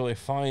around until they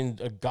find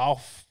a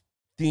golf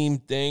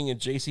themed thing at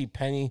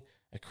JCPenney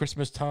at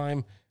Christmas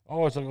time.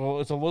 Oh, it's a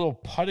little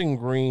putting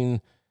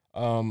green,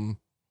 and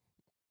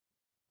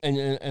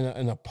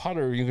a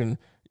putter.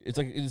 It's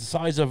like the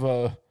size of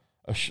a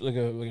like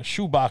a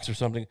shoebox or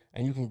something,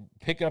 and you can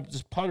pick up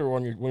this putter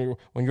on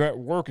when you're at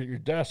work at your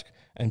desk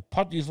and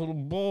put these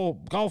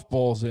little golf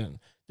balls in.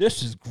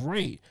 This is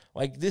great.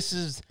 Like this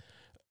is,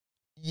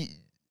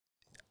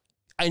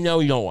 I know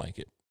you don't like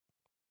it.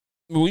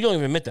 Well, you don't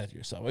even admit that to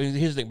yourself.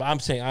 Here's the thing, but I'm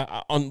saying,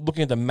 on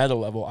looking at the meta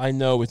level, I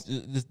know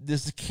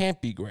this can't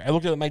be great. I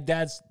looked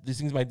at these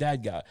things my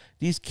dad got.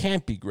 These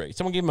can't be great.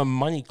 Someone gave him a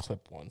money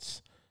clip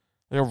once.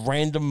 Like a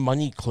random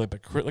money clip.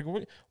 Like,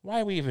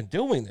 why are we even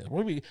doing this?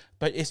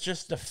 But it's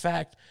just the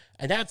fact,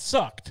 and that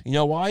sucked. You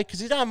know why?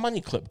 Because he's not a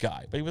money clip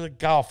guy, but he was a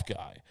golf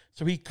guy.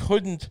 So he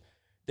couldn't,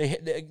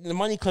 the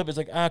money clip is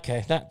like,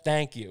 okay, not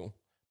thank you.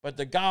 But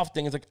the golf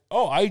thing is like,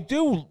 oh, I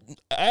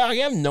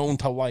am known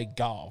to like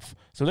golf.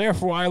 So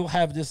therefore, I'll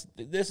have this.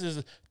 This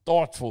is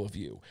thoughtful of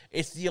you.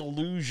 It's the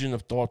illusion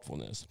of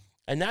thoughtfulness.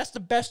 And that's the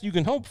best you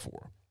can hope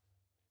for.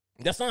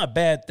 That's not a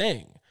bad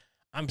thing.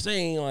 I'm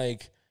saying,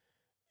 like,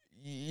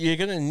 you're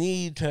going to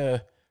need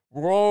to,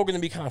 we're all going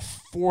to be kind of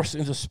forced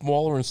into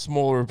smaller and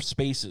smaller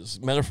spaces,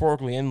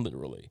 metaphorically and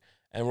literally.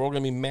 And we're all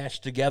going to be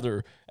mashed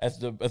together as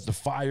the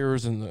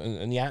fires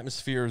and the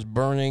atmosphere is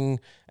burning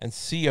and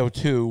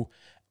CO2.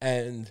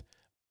 And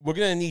we're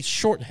going to need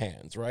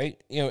shorthands, right?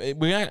 You know,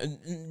 we're not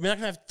going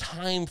to have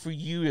time for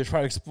you to try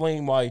to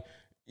explain why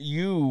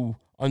you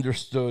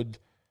understood,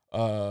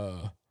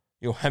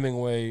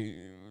 Hemingway.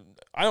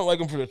 I don't like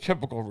him for the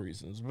typical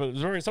reasons, but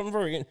it's something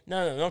very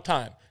no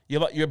time.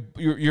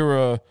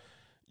 You're a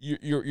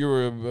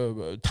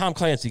Tom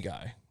Clancy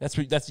guy.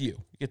 That's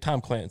you. You're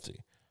Tom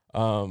Clancy.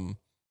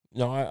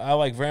 I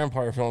like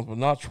vampire films, but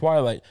not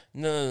Twilight.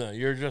 No.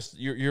 You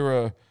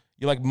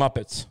like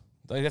Muppets.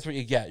 Like that's what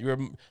you get. There's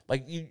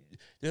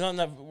not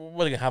enough.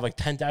 What are they gonna have, like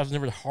 10,000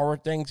 different horror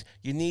things?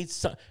 You need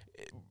some.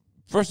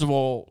 First of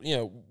all,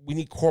 we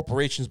need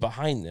corporations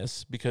behind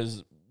this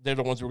because they're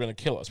the ones who are going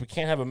to kill us. We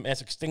can't have a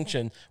mass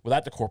extinction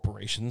without the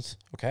corporations.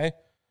 Okay,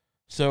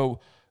 so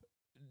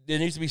there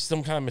needs to be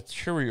some kind of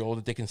material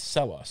that they can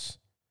sell us.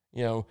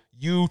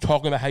 You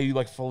talking about how you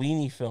like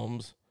Fellini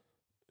films.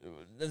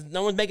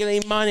 No one's making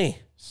any money.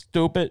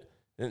 Stupid.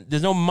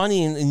 There's no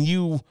money in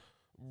you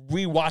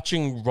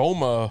rewatching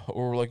Roma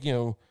or La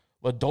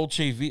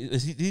Dolce Vita.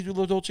 Did he do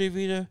La Dolce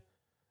Vita?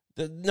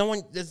 No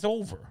one. It's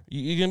over.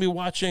 You're gonna be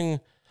watching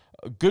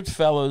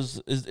Goodfellas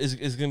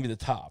is gonna be the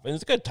top, and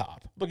it's a good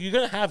top. Look, you're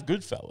gonna have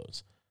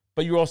Goodfellas,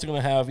 but you're also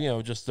gonna have I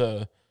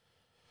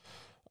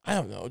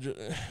don't know, just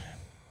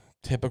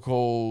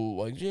typical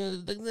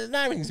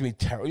not everything's gonna be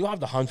terrible. You'll have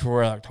The Hunt for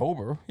Red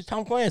October. It's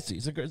Tom Clancy.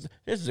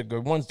 This is a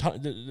good one.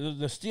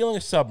 The Stealing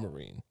a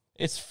Submarine.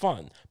 It's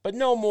fun, but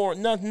no more.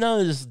 None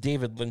of this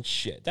David Lynch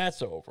shit.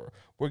 That's over.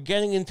 We're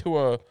getting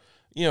into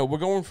we're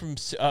going from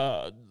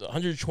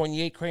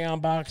 128 crayon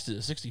box to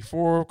the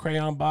 64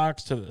 crayon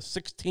box to the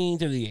 16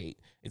 to the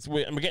 8.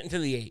 We're getting to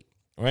the 8,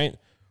 right?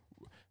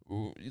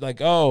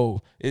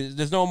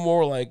 There's no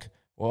more like,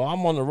 well,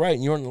 I'm on the right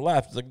and you're on the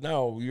left. It's like,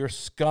 no, you're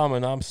scum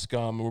and I'm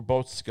scum and we're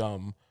both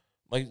scum.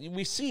 Like,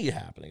 we see it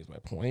happening is my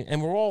point,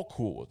 and we're all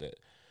cool with it.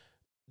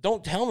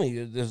 Don't tell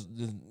me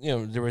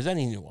there is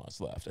any nuance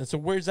left. And so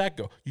where's that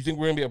go? You think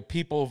we're going to be a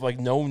people of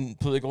no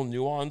political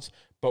nuance,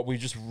 but we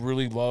just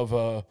really love,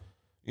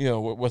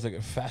 what was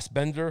it,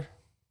 Fassbender?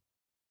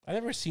 I've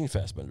never seen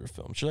Fassbender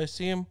film. Should I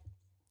see him?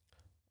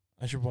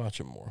 I should watch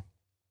him more.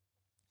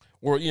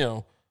 Or,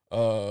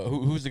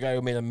 who's the guy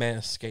who made A Man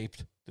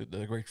Escaped,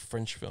 the great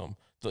French film?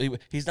 So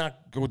he's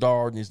not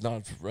Godard, and he's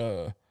not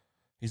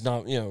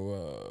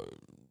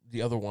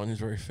the other one who's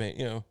very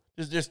famous.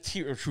 There's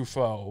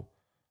Truffaut.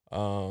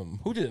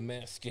 Who did A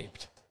Man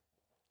Escaped?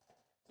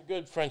 It's a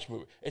good French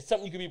movie. It's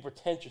something you can be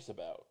pretentious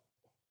about.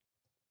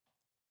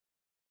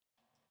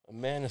 A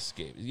Man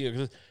Escaped. Yeah,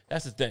 because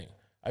that's the thing.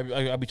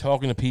 I'd be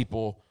talking to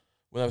people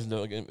when I was in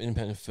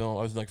independent film.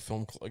 I was in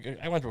film.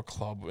 I went to a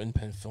club with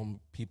independent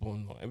film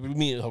people, and we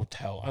meet at a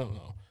hotel. I don't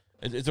know.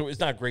 It's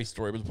not a great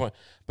story, but the point.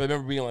 But I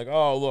remember being like,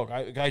 oh look,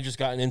 I just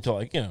gotten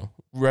into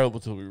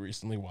relatively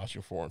recently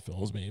watching foreign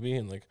films maybe,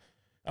 and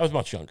I was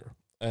much younger,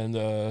 and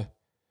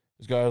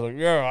this guy was like,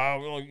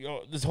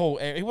 this whole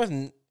era, he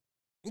wasn't,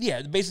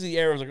 basically the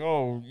era was like,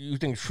 oh, you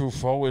think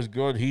Truffaut is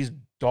good? He's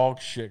dog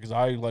shit because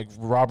I like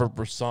Robert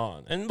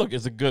Bresson. And look,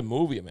 it's a good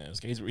movie, man.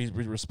 He's a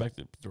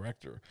respected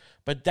director.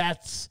 But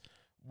that's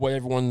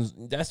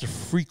that's the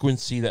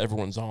frequency that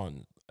everyone's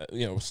on,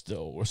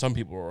 still, or some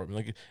people are.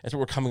 That's what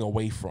we're coming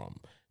away from.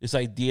 This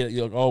idea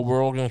that,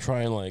 we're all going to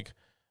try and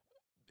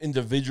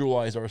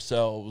individualize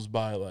ourselves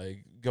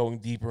by going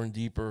deeper and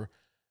deeper.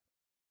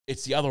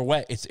 It's the other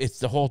way. It's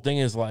the whole thing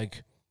is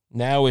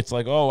now it's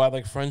oh, I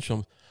like French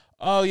films.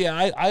 Oh yeah,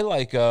 I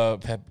like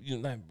Pep.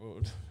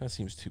 That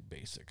seems too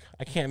basic.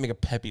 I can't make a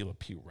Pepe Le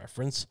Pew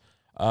reference.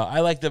 I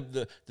like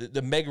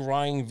the Meg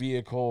Ryan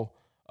vehicle,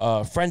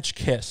 French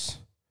Kiss,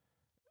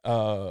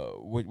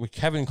 with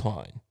Kevin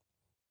Kline.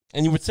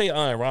 And you would say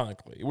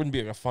unironically. It wouldn't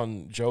be a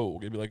fun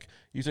joke. It'd be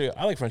you say,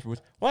 I like French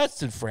movies. Well,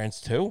 that's in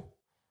France too.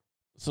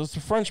 So it's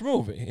a French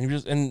movie,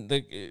 and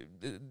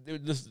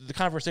the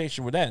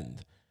conversation would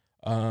end.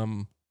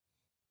 I'm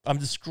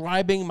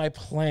describing my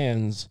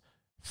plans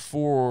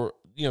for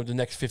the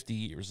next 50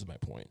 years is my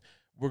point.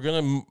 We're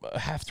going to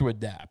have to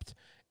adapt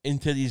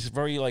into these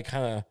very, like,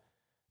 kind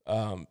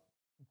of,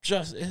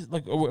 just,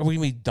 like, are we going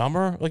to be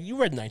dumber? Like, you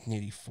read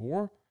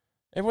 1984.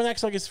 Everyone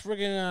acts like it's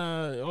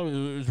friggin', it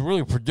was a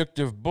really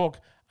productive book.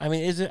 I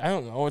mean, is it? I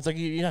don't know. It's like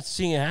you're not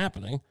seeing it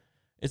happening.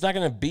 It's not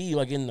going to be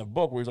like in the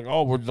book where it's like,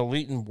 oh, we're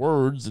deleting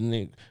words. And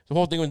the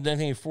whole thing with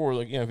 1984,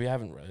 like, if you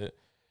haven't read it,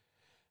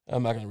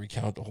 I'm not going to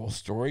recount the whole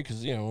story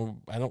because,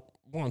 I don't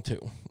want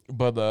to.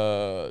 But,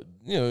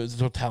 it's a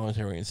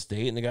totalitarian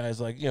state. And the guy's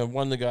like,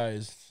 one of the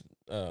guys,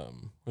 who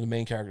the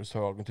main character's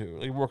talking to,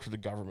 he works for the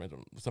government,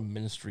 some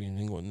ministry in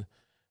England.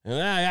 And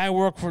I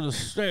work for the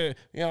state.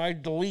 I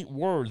delete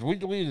words. We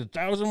deleted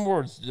 1,000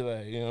 words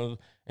today,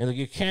 And like,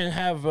 you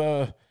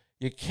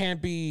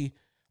can't be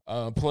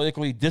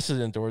politically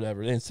dissident or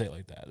whatever. They didn't say it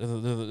like that.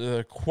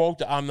 The quote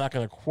that I'm not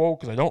going to quote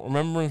because I don't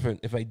remember.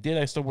 If I did,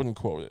 I still wouldn't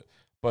quote it.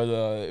 But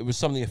it was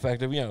something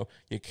effective. You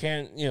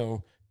can't,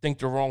 think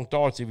the wrong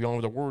thoughts if you don't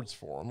have the words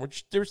for them,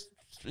 which there's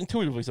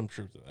intuitively some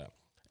truth to that.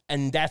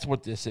 And that's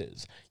what this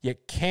is. You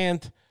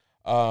can't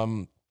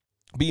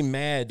be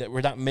mad that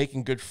we're not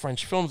making good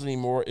French films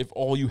anymore if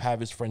all you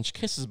have is French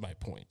kisses, my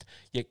point.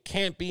 You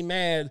can't be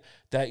mad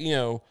that,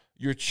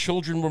 your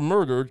children were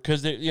murdered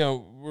because,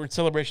 we're in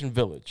Celebration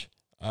Village.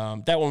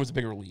 That one was a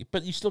bigger leap.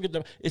 But you still get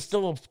it's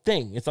still a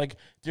thing. It's like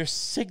they're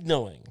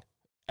signaling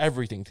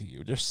everything to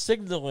you. They're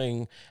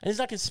signaling, and it's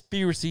not a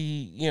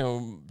conspiracy,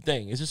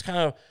 thing. It's just kind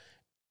of,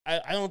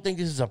 I don't think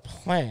this is a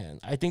plan.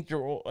 I think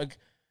they're all, like,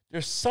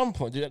 there's some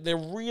point. They're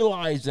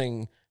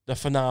realizing the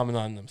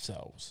phenomenon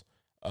themselves.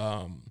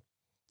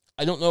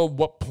 I don't know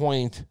what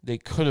point they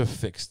could have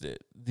fixed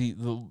it.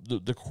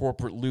 The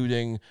corporate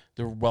looting,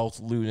 the wealth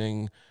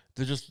looting,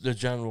 the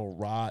general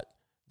rot,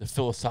 the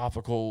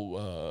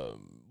philosophical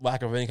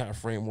lack of any kind of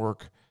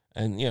framework,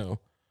 and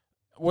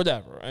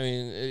whatever. I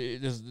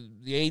mean,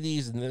 the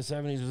 80s and the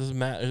 70s, it doesn't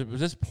matter. At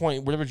this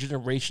point, whatever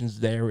generation's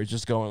there is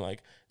just going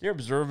like, they're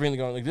observing, they're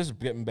going like, this is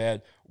getting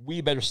bad.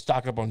 We better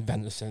stock up on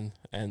venison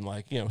and,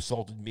 like,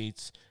 salted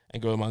meats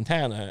and go to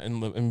Montana and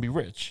live and be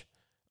rich.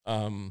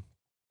 So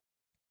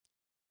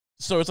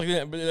it's like,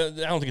 but I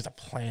don't think it's a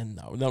plan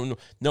though.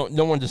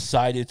 No one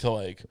decided to,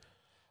 like,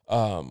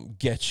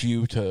 get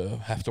you to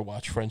have to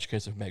watch French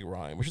Kiss of Meg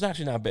Ryan, which is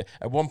actually not bad.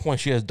 At one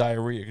point, she has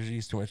diarrhea because she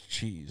eats too much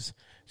cheese.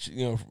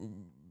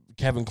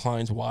 Kevin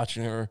Kline's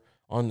watching her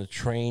on the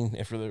train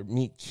after their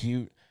meet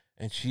cute,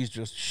 and she's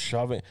just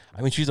shoving.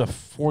 I mean, she's a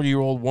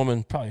 40-year-old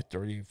woman, probably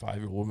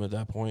 35-year-old woman at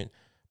that point.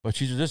 But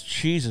this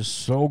cheese is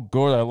so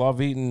good. I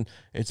love eating.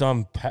 I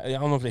don't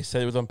know if they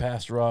said it was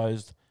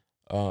unpasteurized,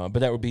 but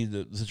that would be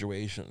the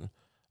situation.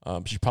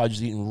 She's probably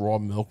just eating raw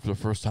milk for the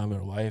first time in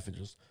her life, and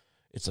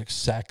it's like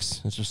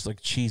sex. It's just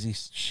like cheese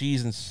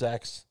and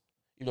sex.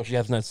 She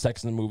hasn't had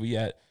sex in the movie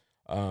yet.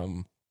 I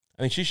mean,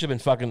 she should have been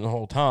fucking the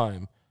whole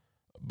time.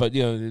 But,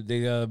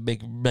 they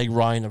make Meg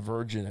Ryan a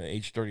virgin at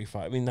age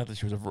 35. I mean, not that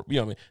she was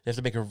they have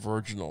to make her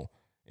virginal.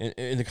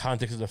 In the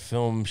context of the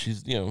film,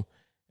 she's,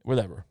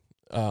 whatever.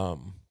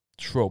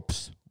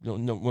 Tropes. No,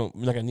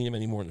 we're not going to need them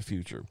anymore in the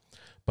future.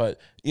 But,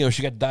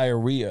 she got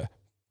diarrhea,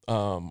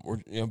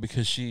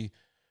 because she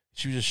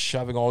was just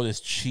shoving all this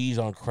cheese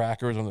on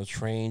crackers on the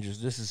train.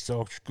 This is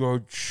so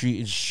good.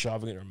 She is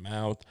shoving it in her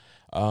mouth.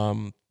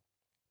 And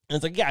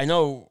it's like, yeah, I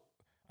know.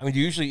 I mean, do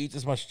you usually eat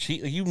this much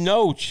cheese? Like,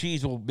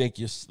 cheese will make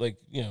you, like,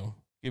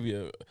 give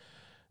you.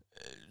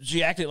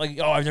 She acted like,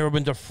 oh, I've never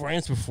been to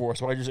France before,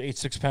 so I just ate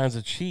 6 pounds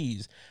of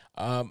cheese.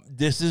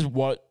 This is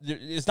what,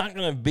 it's not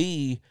going to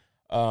be,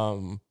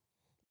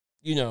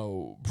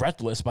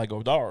 Breathless by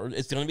Godard.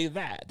 It's going to be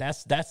that.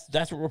 That's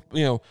what,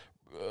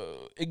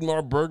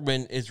 Ingmar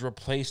Bergman is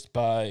replaced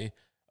by,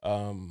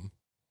 the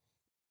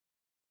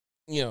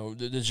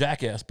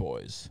Jackass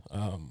Boys.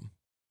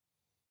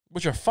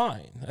 Which are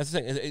fine. That's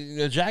the thing.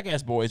 The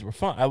Jackass Boys were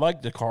fun. I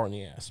liked the car in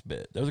the ass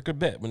bit. That was a good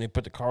bit. When they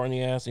put the car in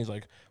the ass, and he's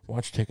like, why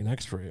don't you take an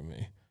x-ray of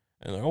me?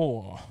 And like,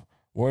 oh,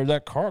 where did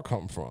that car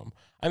come from?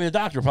 I mean, the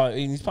doctor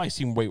he's probably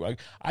seen like,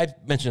 I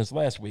mentioned this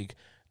last week.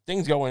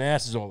 Things go in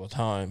asses all the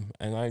time.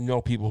 And I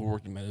know people who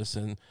work in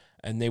medicine,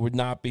 and they would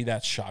not be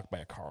that shocked by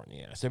a car in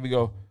the ass. They would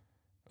go,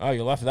 oh,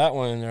 you left that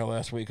one in there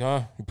last week,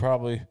 huh? You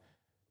probably...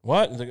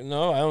 What? Like,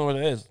 no, I don't know what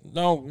it is.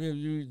 No,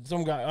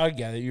 some guy, I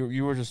get it.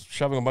 You were just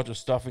shoving a bunch of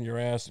stuff in your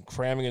ass and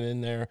cramming it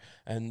in there,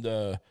 and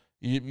maybe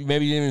you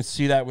didn't even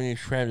see that when you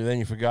crammed it, then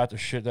you forgot to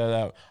shit that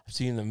out. I've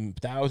seen them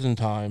 1,000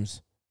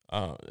 times,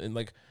 and,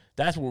 like,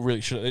 that's what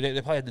really should. They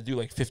probably had to do,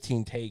 like,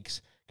 15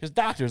 takes, because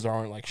doctors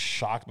aren't, like,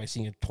 shocked by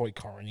seeing a toy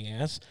car in the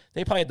ass.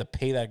 They probably had to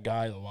pay that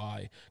guy to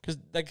lie, because,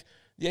 like,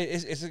 yeah,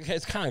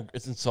 it's kind of,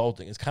 it's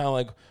insulting. It's kind of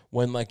like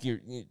when, like,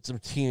 you're some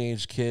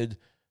teenage kid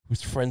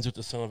who's friends with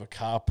the son of a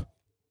cop.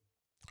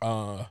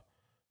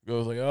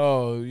 Goes like,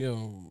 oh,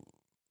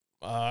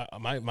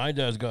 my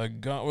dad's got a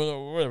gun,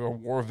 whatever,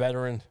 war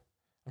veteran.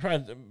 I'm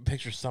trying to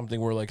picture something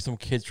where, like, some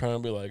kid's trying to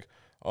be like,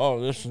 oh,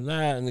 this and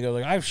that, and they go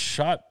like, I've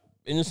shot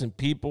innocent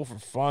people for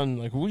fun.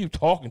 Like, who are you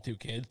talking to,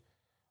 kid?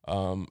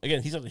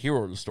 Again, he's not the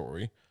hero of the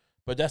story,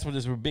 but that's what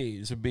this would be.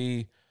 This would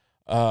be,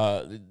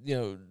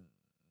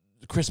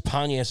 Chris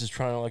Pontius is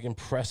trying to like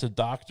impress a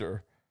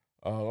doctor.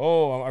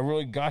 I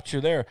really got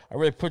you there. I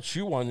really put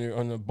you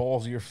on the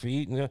balls of your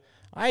feet. And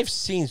I've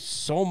seen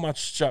so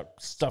much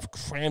stuff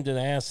crammed in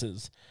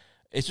asses.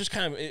 It's just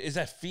kind of is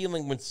that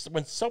feeling when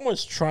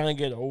someone's trying to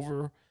get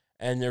over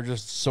and they're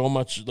just so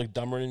much like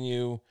dumber than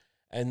you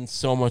and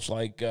so much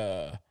like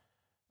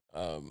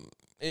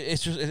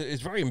it's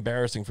very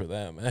embarrassing for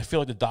them. And I feel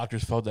like the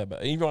doctors felt that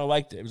bad. Even though I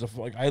liked it, it was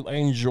I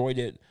enjoyed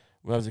it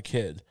when I was a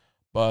kid.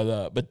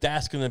 But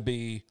that's gonna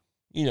be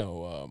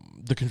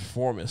the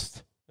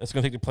conformist. That's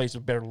going to take the place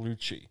of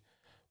Bertolucci.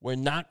 We're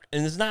not,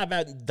 and it's not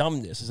about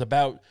dumbness. It's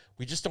about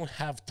we just don't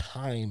have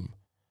time.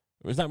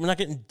 We're not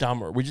getting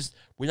dumber. We're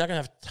not going to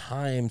have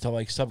time to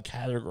like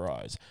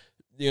subcategorize.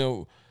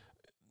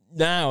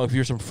 Now if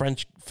you're some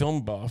French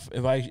film buff,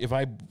 if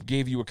I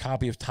gave you a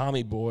copy of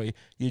Tommy Boy,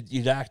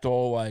 you'd act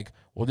all like,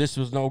 well, this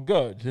was no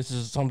good. This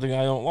is something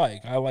I don't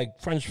like. I like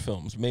French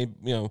films, maybe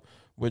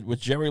with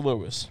Jerry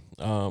Lewis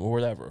or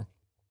whatever,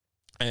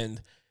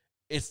 and.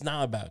 It's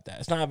not about that.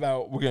 It's not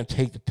about we're going to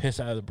take the piss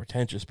out of the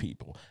pretentious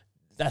people.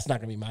 That's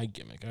not going to be my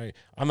gimmick. All right?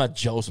 I'm not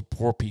jealous of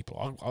poor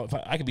people.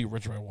 I can be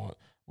rich if I want.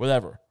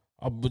 Whatever.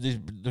 I'm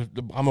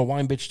a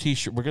wine bitch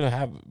t-shirt.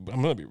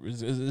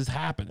 It's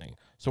happening.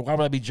 So why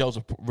would I be jealous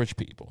of rich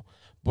people?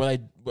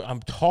 What I'm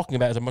talking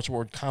about is a much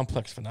more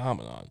complex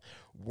phenomenon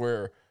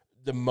where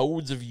the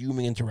modes of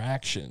human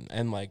interaction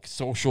and like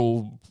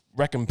social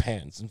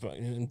recompense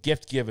and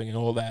gift giving and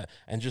all that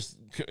and just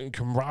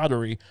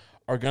camaraderie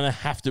are going to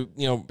have to,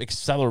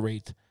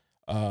 accelerate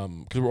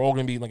because we're all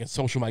going to be like a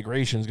social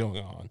migrations going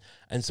on.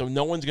 And so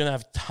no one's going to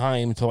have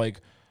time to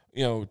like,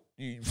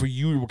 for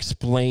you to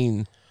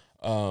explain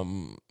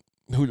who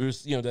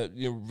there's, that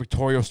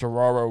Vittorio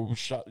Storaro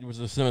was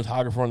a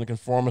cinematographer on The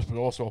Conformist, but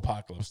also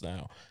Apocalypse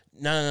Now.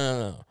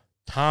 No.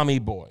 Tommy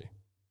Boy,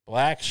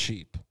 Black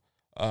Sheep.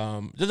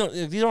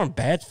 These aren't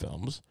bad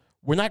films.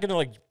 We're not going to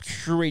like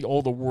curate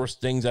all the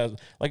worst things as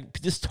like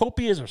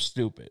dystopias are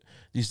stupid.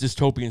 These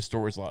dystopian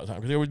stories a lot of times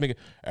because they always make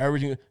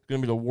everything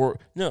going to be the war.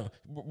 No,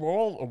 we're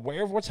all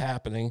aware of what's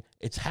happening.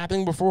 It's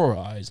happening before our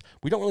eyes.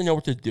 We don't really know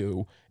what to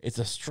do. It's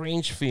a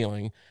strange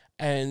feeling,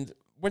 and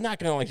we're not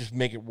going to like just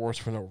make it worse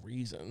for no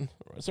reason.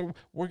 So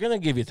we're going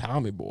to give you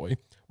Tommy Boy.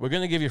 We're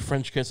going to give you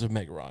French Kiss of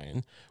Meg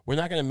Ryan. We're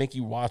not going to make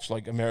you watch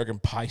like American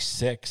Pie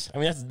 6. I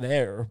mean that's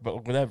there,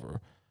 but whatever.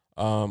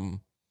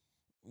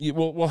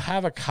 We'll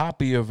have a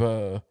copy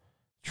of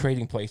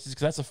Trading Places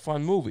because that's a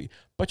fun movie.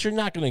 But you're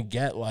not going to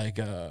get like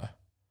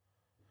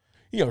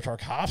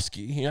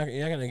Tarkovsky. You're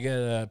not going to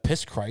get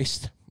Piss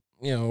Christ.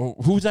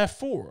 Who's that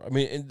for? I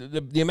mean,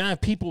 the amount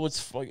of people it's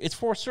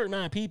for a certain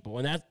amount of people,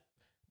 and that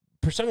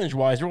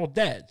percentage-wise, they're all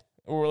dead.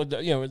 Or we're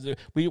not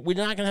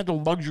going to have the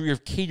luxury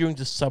of catering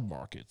to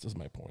submarkets. Is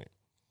my point.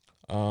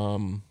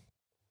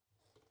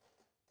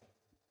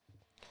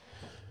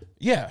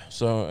 Yeah.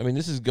 So I mean,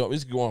 this is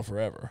going on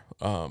forever.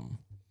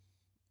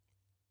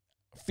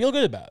 Feel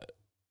good about it.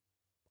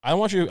 I don't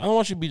want you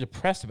to be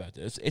depressed about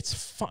this. It's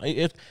fun.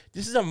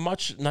 This is a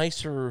much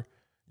nicer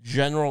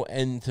general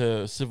end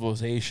to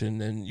civilization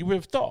than you would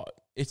have thought.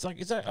 It's not.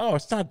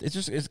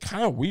 It's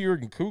kind of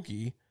weird and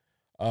kooky.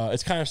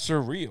 It's kind of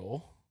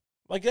surreal.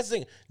 Like that's the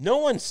thing. No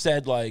one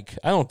said like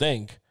I don't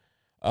think,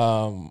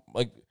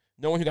 like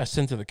no one who got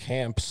sent to the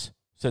camps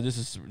said this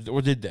is,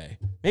 or did they?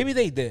 Maybe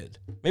they did.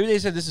 Maybe they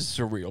said this is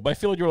surreal. But I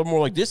feel like you're more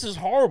like this is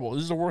horrible.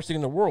 This is the worst thing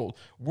in the world.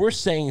 We're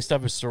saying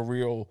stuff is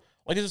surreal.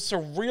 Like there's a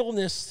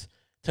surrealness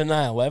to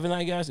 9/11,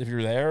 I guess, if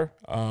you're there,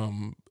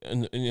 and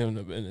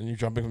you're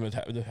jumping from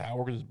the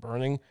tower because it's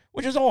burning,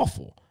 which is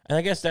awful. And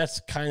I guess that's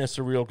kind of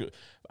surreal.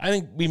 I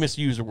think we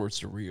misuse the word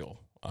surreal.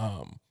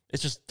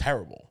 It's just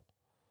terrible.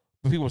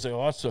 But people say,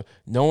 "Oh,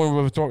 no one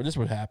would have thought this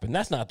would happen."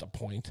 That's not the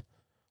point.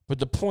 But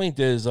the point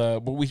is,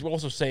 but we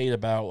also say it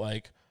about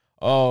like,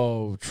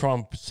 oh,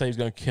 Trump says he's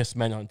going to kiss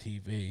men on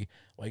TV.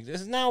 Like this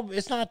is now,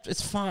 it's not.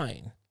 It's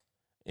fine.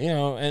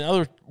 And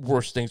other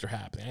worse things are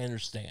happening. I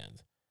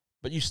understand.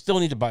 But you still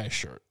need to buy a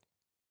shirt.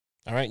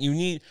 All right?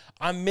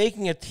 I'm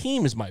making a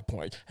team is my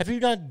point. Have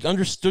you not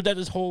understood that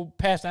this whole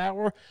past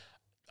hour?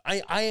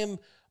 I am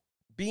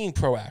being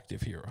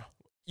proactive here.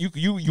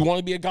 You want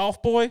to be a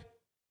golf boy?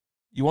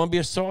 You want to be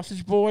a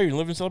sausage boy? You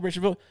live in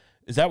Celebrationville?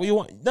 Is that what you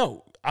want?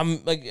 No.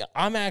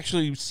 I'm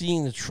actually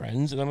seeing the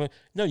trends, and I'm like,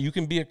 no, you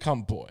can be a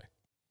Kump boy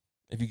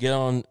if you get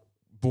on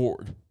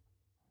board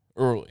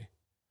early.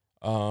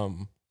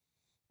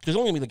 There's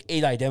only going to be like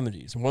 8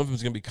 identities, and one of them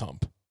is going to be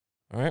Kump.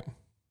 All right?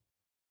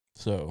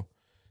 So,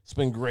 it's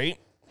been great.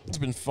 It's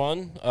been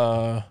fun.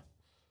 Tell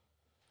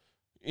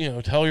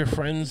your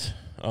friends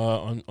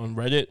on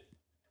Reddit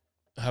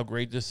how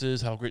great this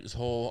is, how great this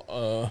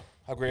whole,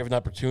 how great of an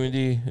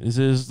opportunity this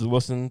is to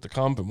listen to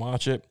Kump and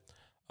watch it.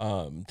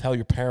 Tell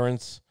your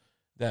parents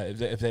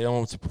that if they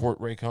don't support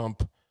Ray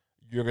Kump,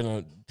 you're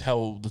going to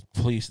tell the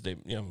police they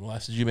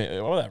molested you,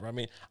 or whatever. I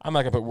mean, I'm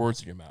not going to put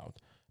words in your mouth.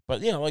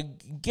 But,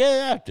 get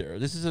it out there.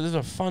 This is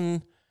a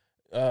fun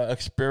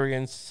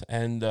experience,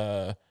 and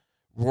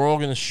we're all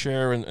going to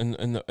share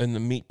in the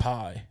meat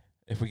pie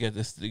if we get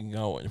this thing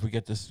going, if we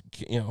get this,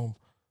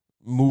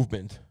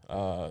 movement.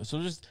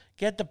 So just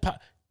get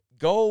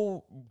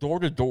go door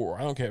to door.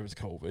 I don't care if it's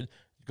COVID.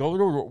 Go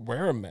door to door,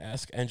 wear a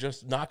mask, and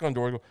just knock on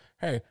door. Go,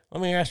 hey,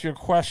 let me ask you a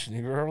question.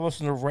 Have you ever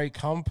listened to Ray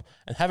Kump?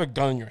 And have a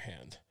gun in your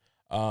hand.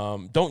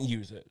 Don't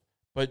use it,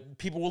 but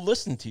people will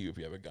listen to you if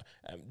you have a gun.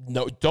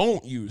 No,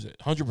 don't use it.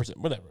 100%.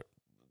 Whatever.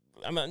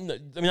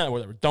 Not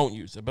whatever. Don't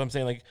use it. But I'm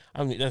saying like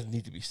it doesn't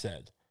need to be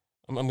said.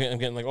 I'm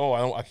getting like,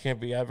 oh, I can't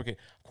be advocating.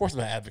 Of course, I'm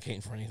not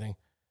advocating for anything.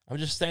 I'm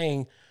just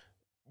saying,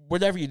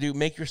 whatever you do,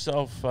 make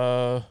yourself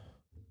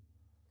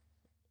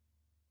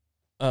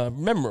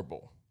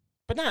memorable,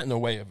 but not in the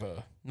way of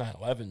a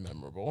 9/11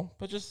 memorable,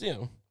 but just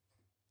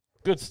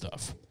good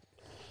stuff.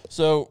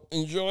 So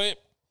enjoy it.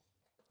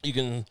 You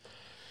can,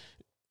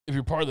 if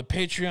you're part of the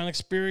Patreon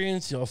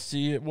experience, you'll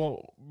see it.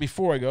 Well,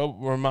 before I go,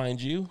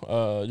 remind you,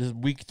 this is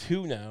week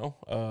 2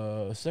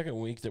 now, second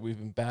week that we've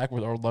been back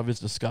with Our Love is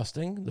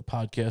Disgusting, the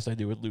podcast I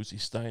do with Lucy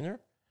Steiner.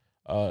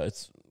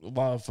 It's a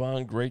lot of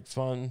fun, great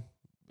fun.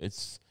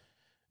 It's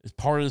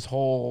part of this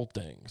whole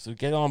thing. So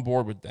get on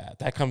board with that.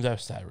 That comes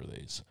out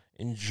Saturdays.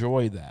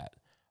 Enjoy that.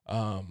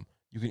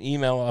 You can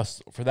email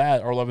us for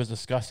that,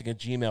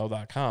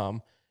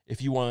 ourloveisdisgusting@gmail.com.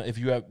 If you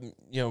have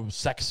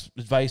sex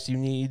advice you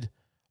need,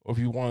 or if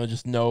you want to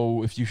just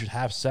know if you should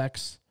have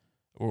sex,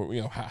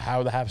 or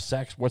how to have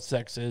sex, what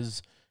sex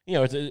is.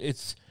 We're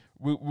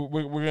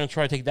gonna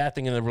try to take that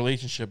thing in a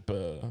relationship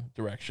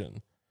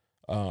direction.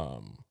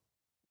 Like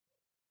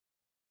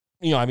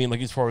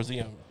as far as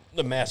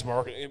the mass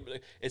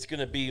market, it's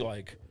gonna be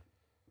like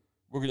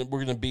we're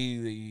gonna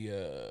be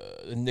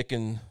the Nick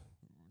and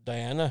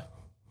Diana.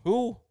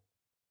 Who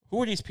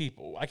are these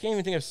people? I can't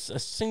even think of a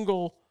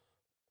single.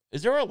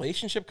 Is there a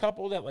relationship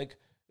couple that like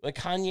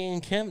Kanye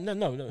and Kim?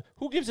 No.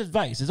 Who gives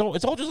advice? It's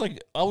all just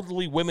like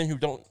elderly women who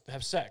don't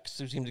have sex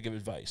who seem to give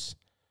advice.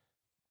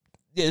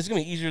 Yeah, this is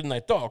gonna be easier than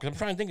I thought, because I'm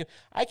trying to think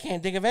I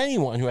can't think of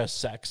anyone who has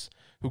sex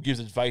who gives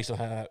advice on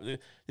how.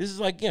 This is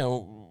like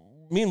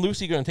me and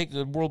Lucy are gonna take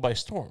the world by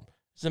storm.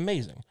 It's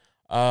amazing.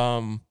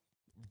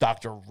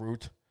 Dr.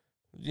 Root.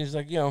 He's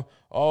like,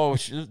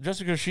 just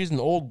because she's an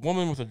old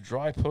woman with a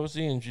dry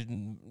pussy and she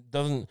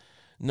doesn't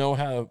know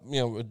how,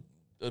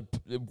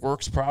 it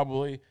works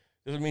probably,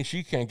 doesn't mean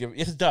she can't give.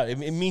 Yes, it does.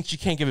 It means she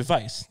can't give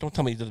advice. Don't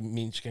tell me it doesn't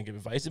mean she can't give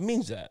advice. It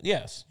means that.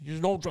 Yes,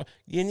 you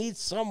need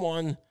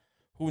someone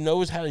who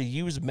knows how to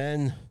use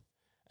men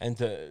and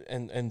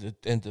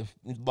to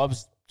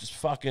loves just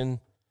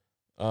fucking.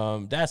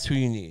 That's who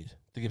you need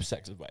to give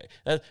sex advice.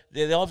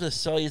 They love to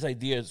sell these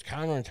ideas,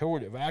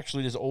 counterintuitive.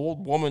 Actually, this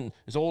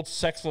old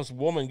sexless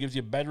woman gives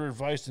you better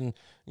advice than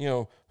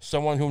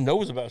someone who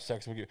knows about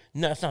sex with you.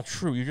 No, that's not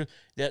true.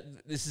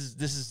 This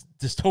is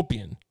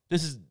dystopian.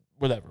 This is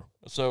whatever.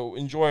 So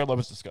enjoy Our Love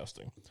is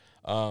Disgusting.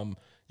 You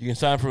can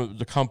sign up for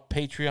the Kump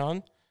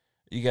Patreon.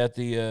 You got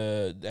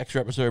the extra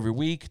episode every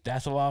week.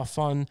 That's a lot of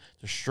fun.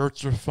 The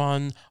shirts are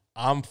fun.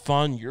 I'm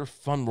fun. You're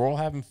fun. We're all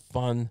having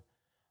fun.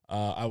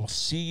 I will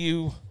see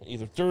you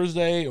either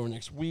Thursday or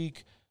next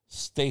week.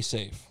 Stay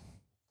safe.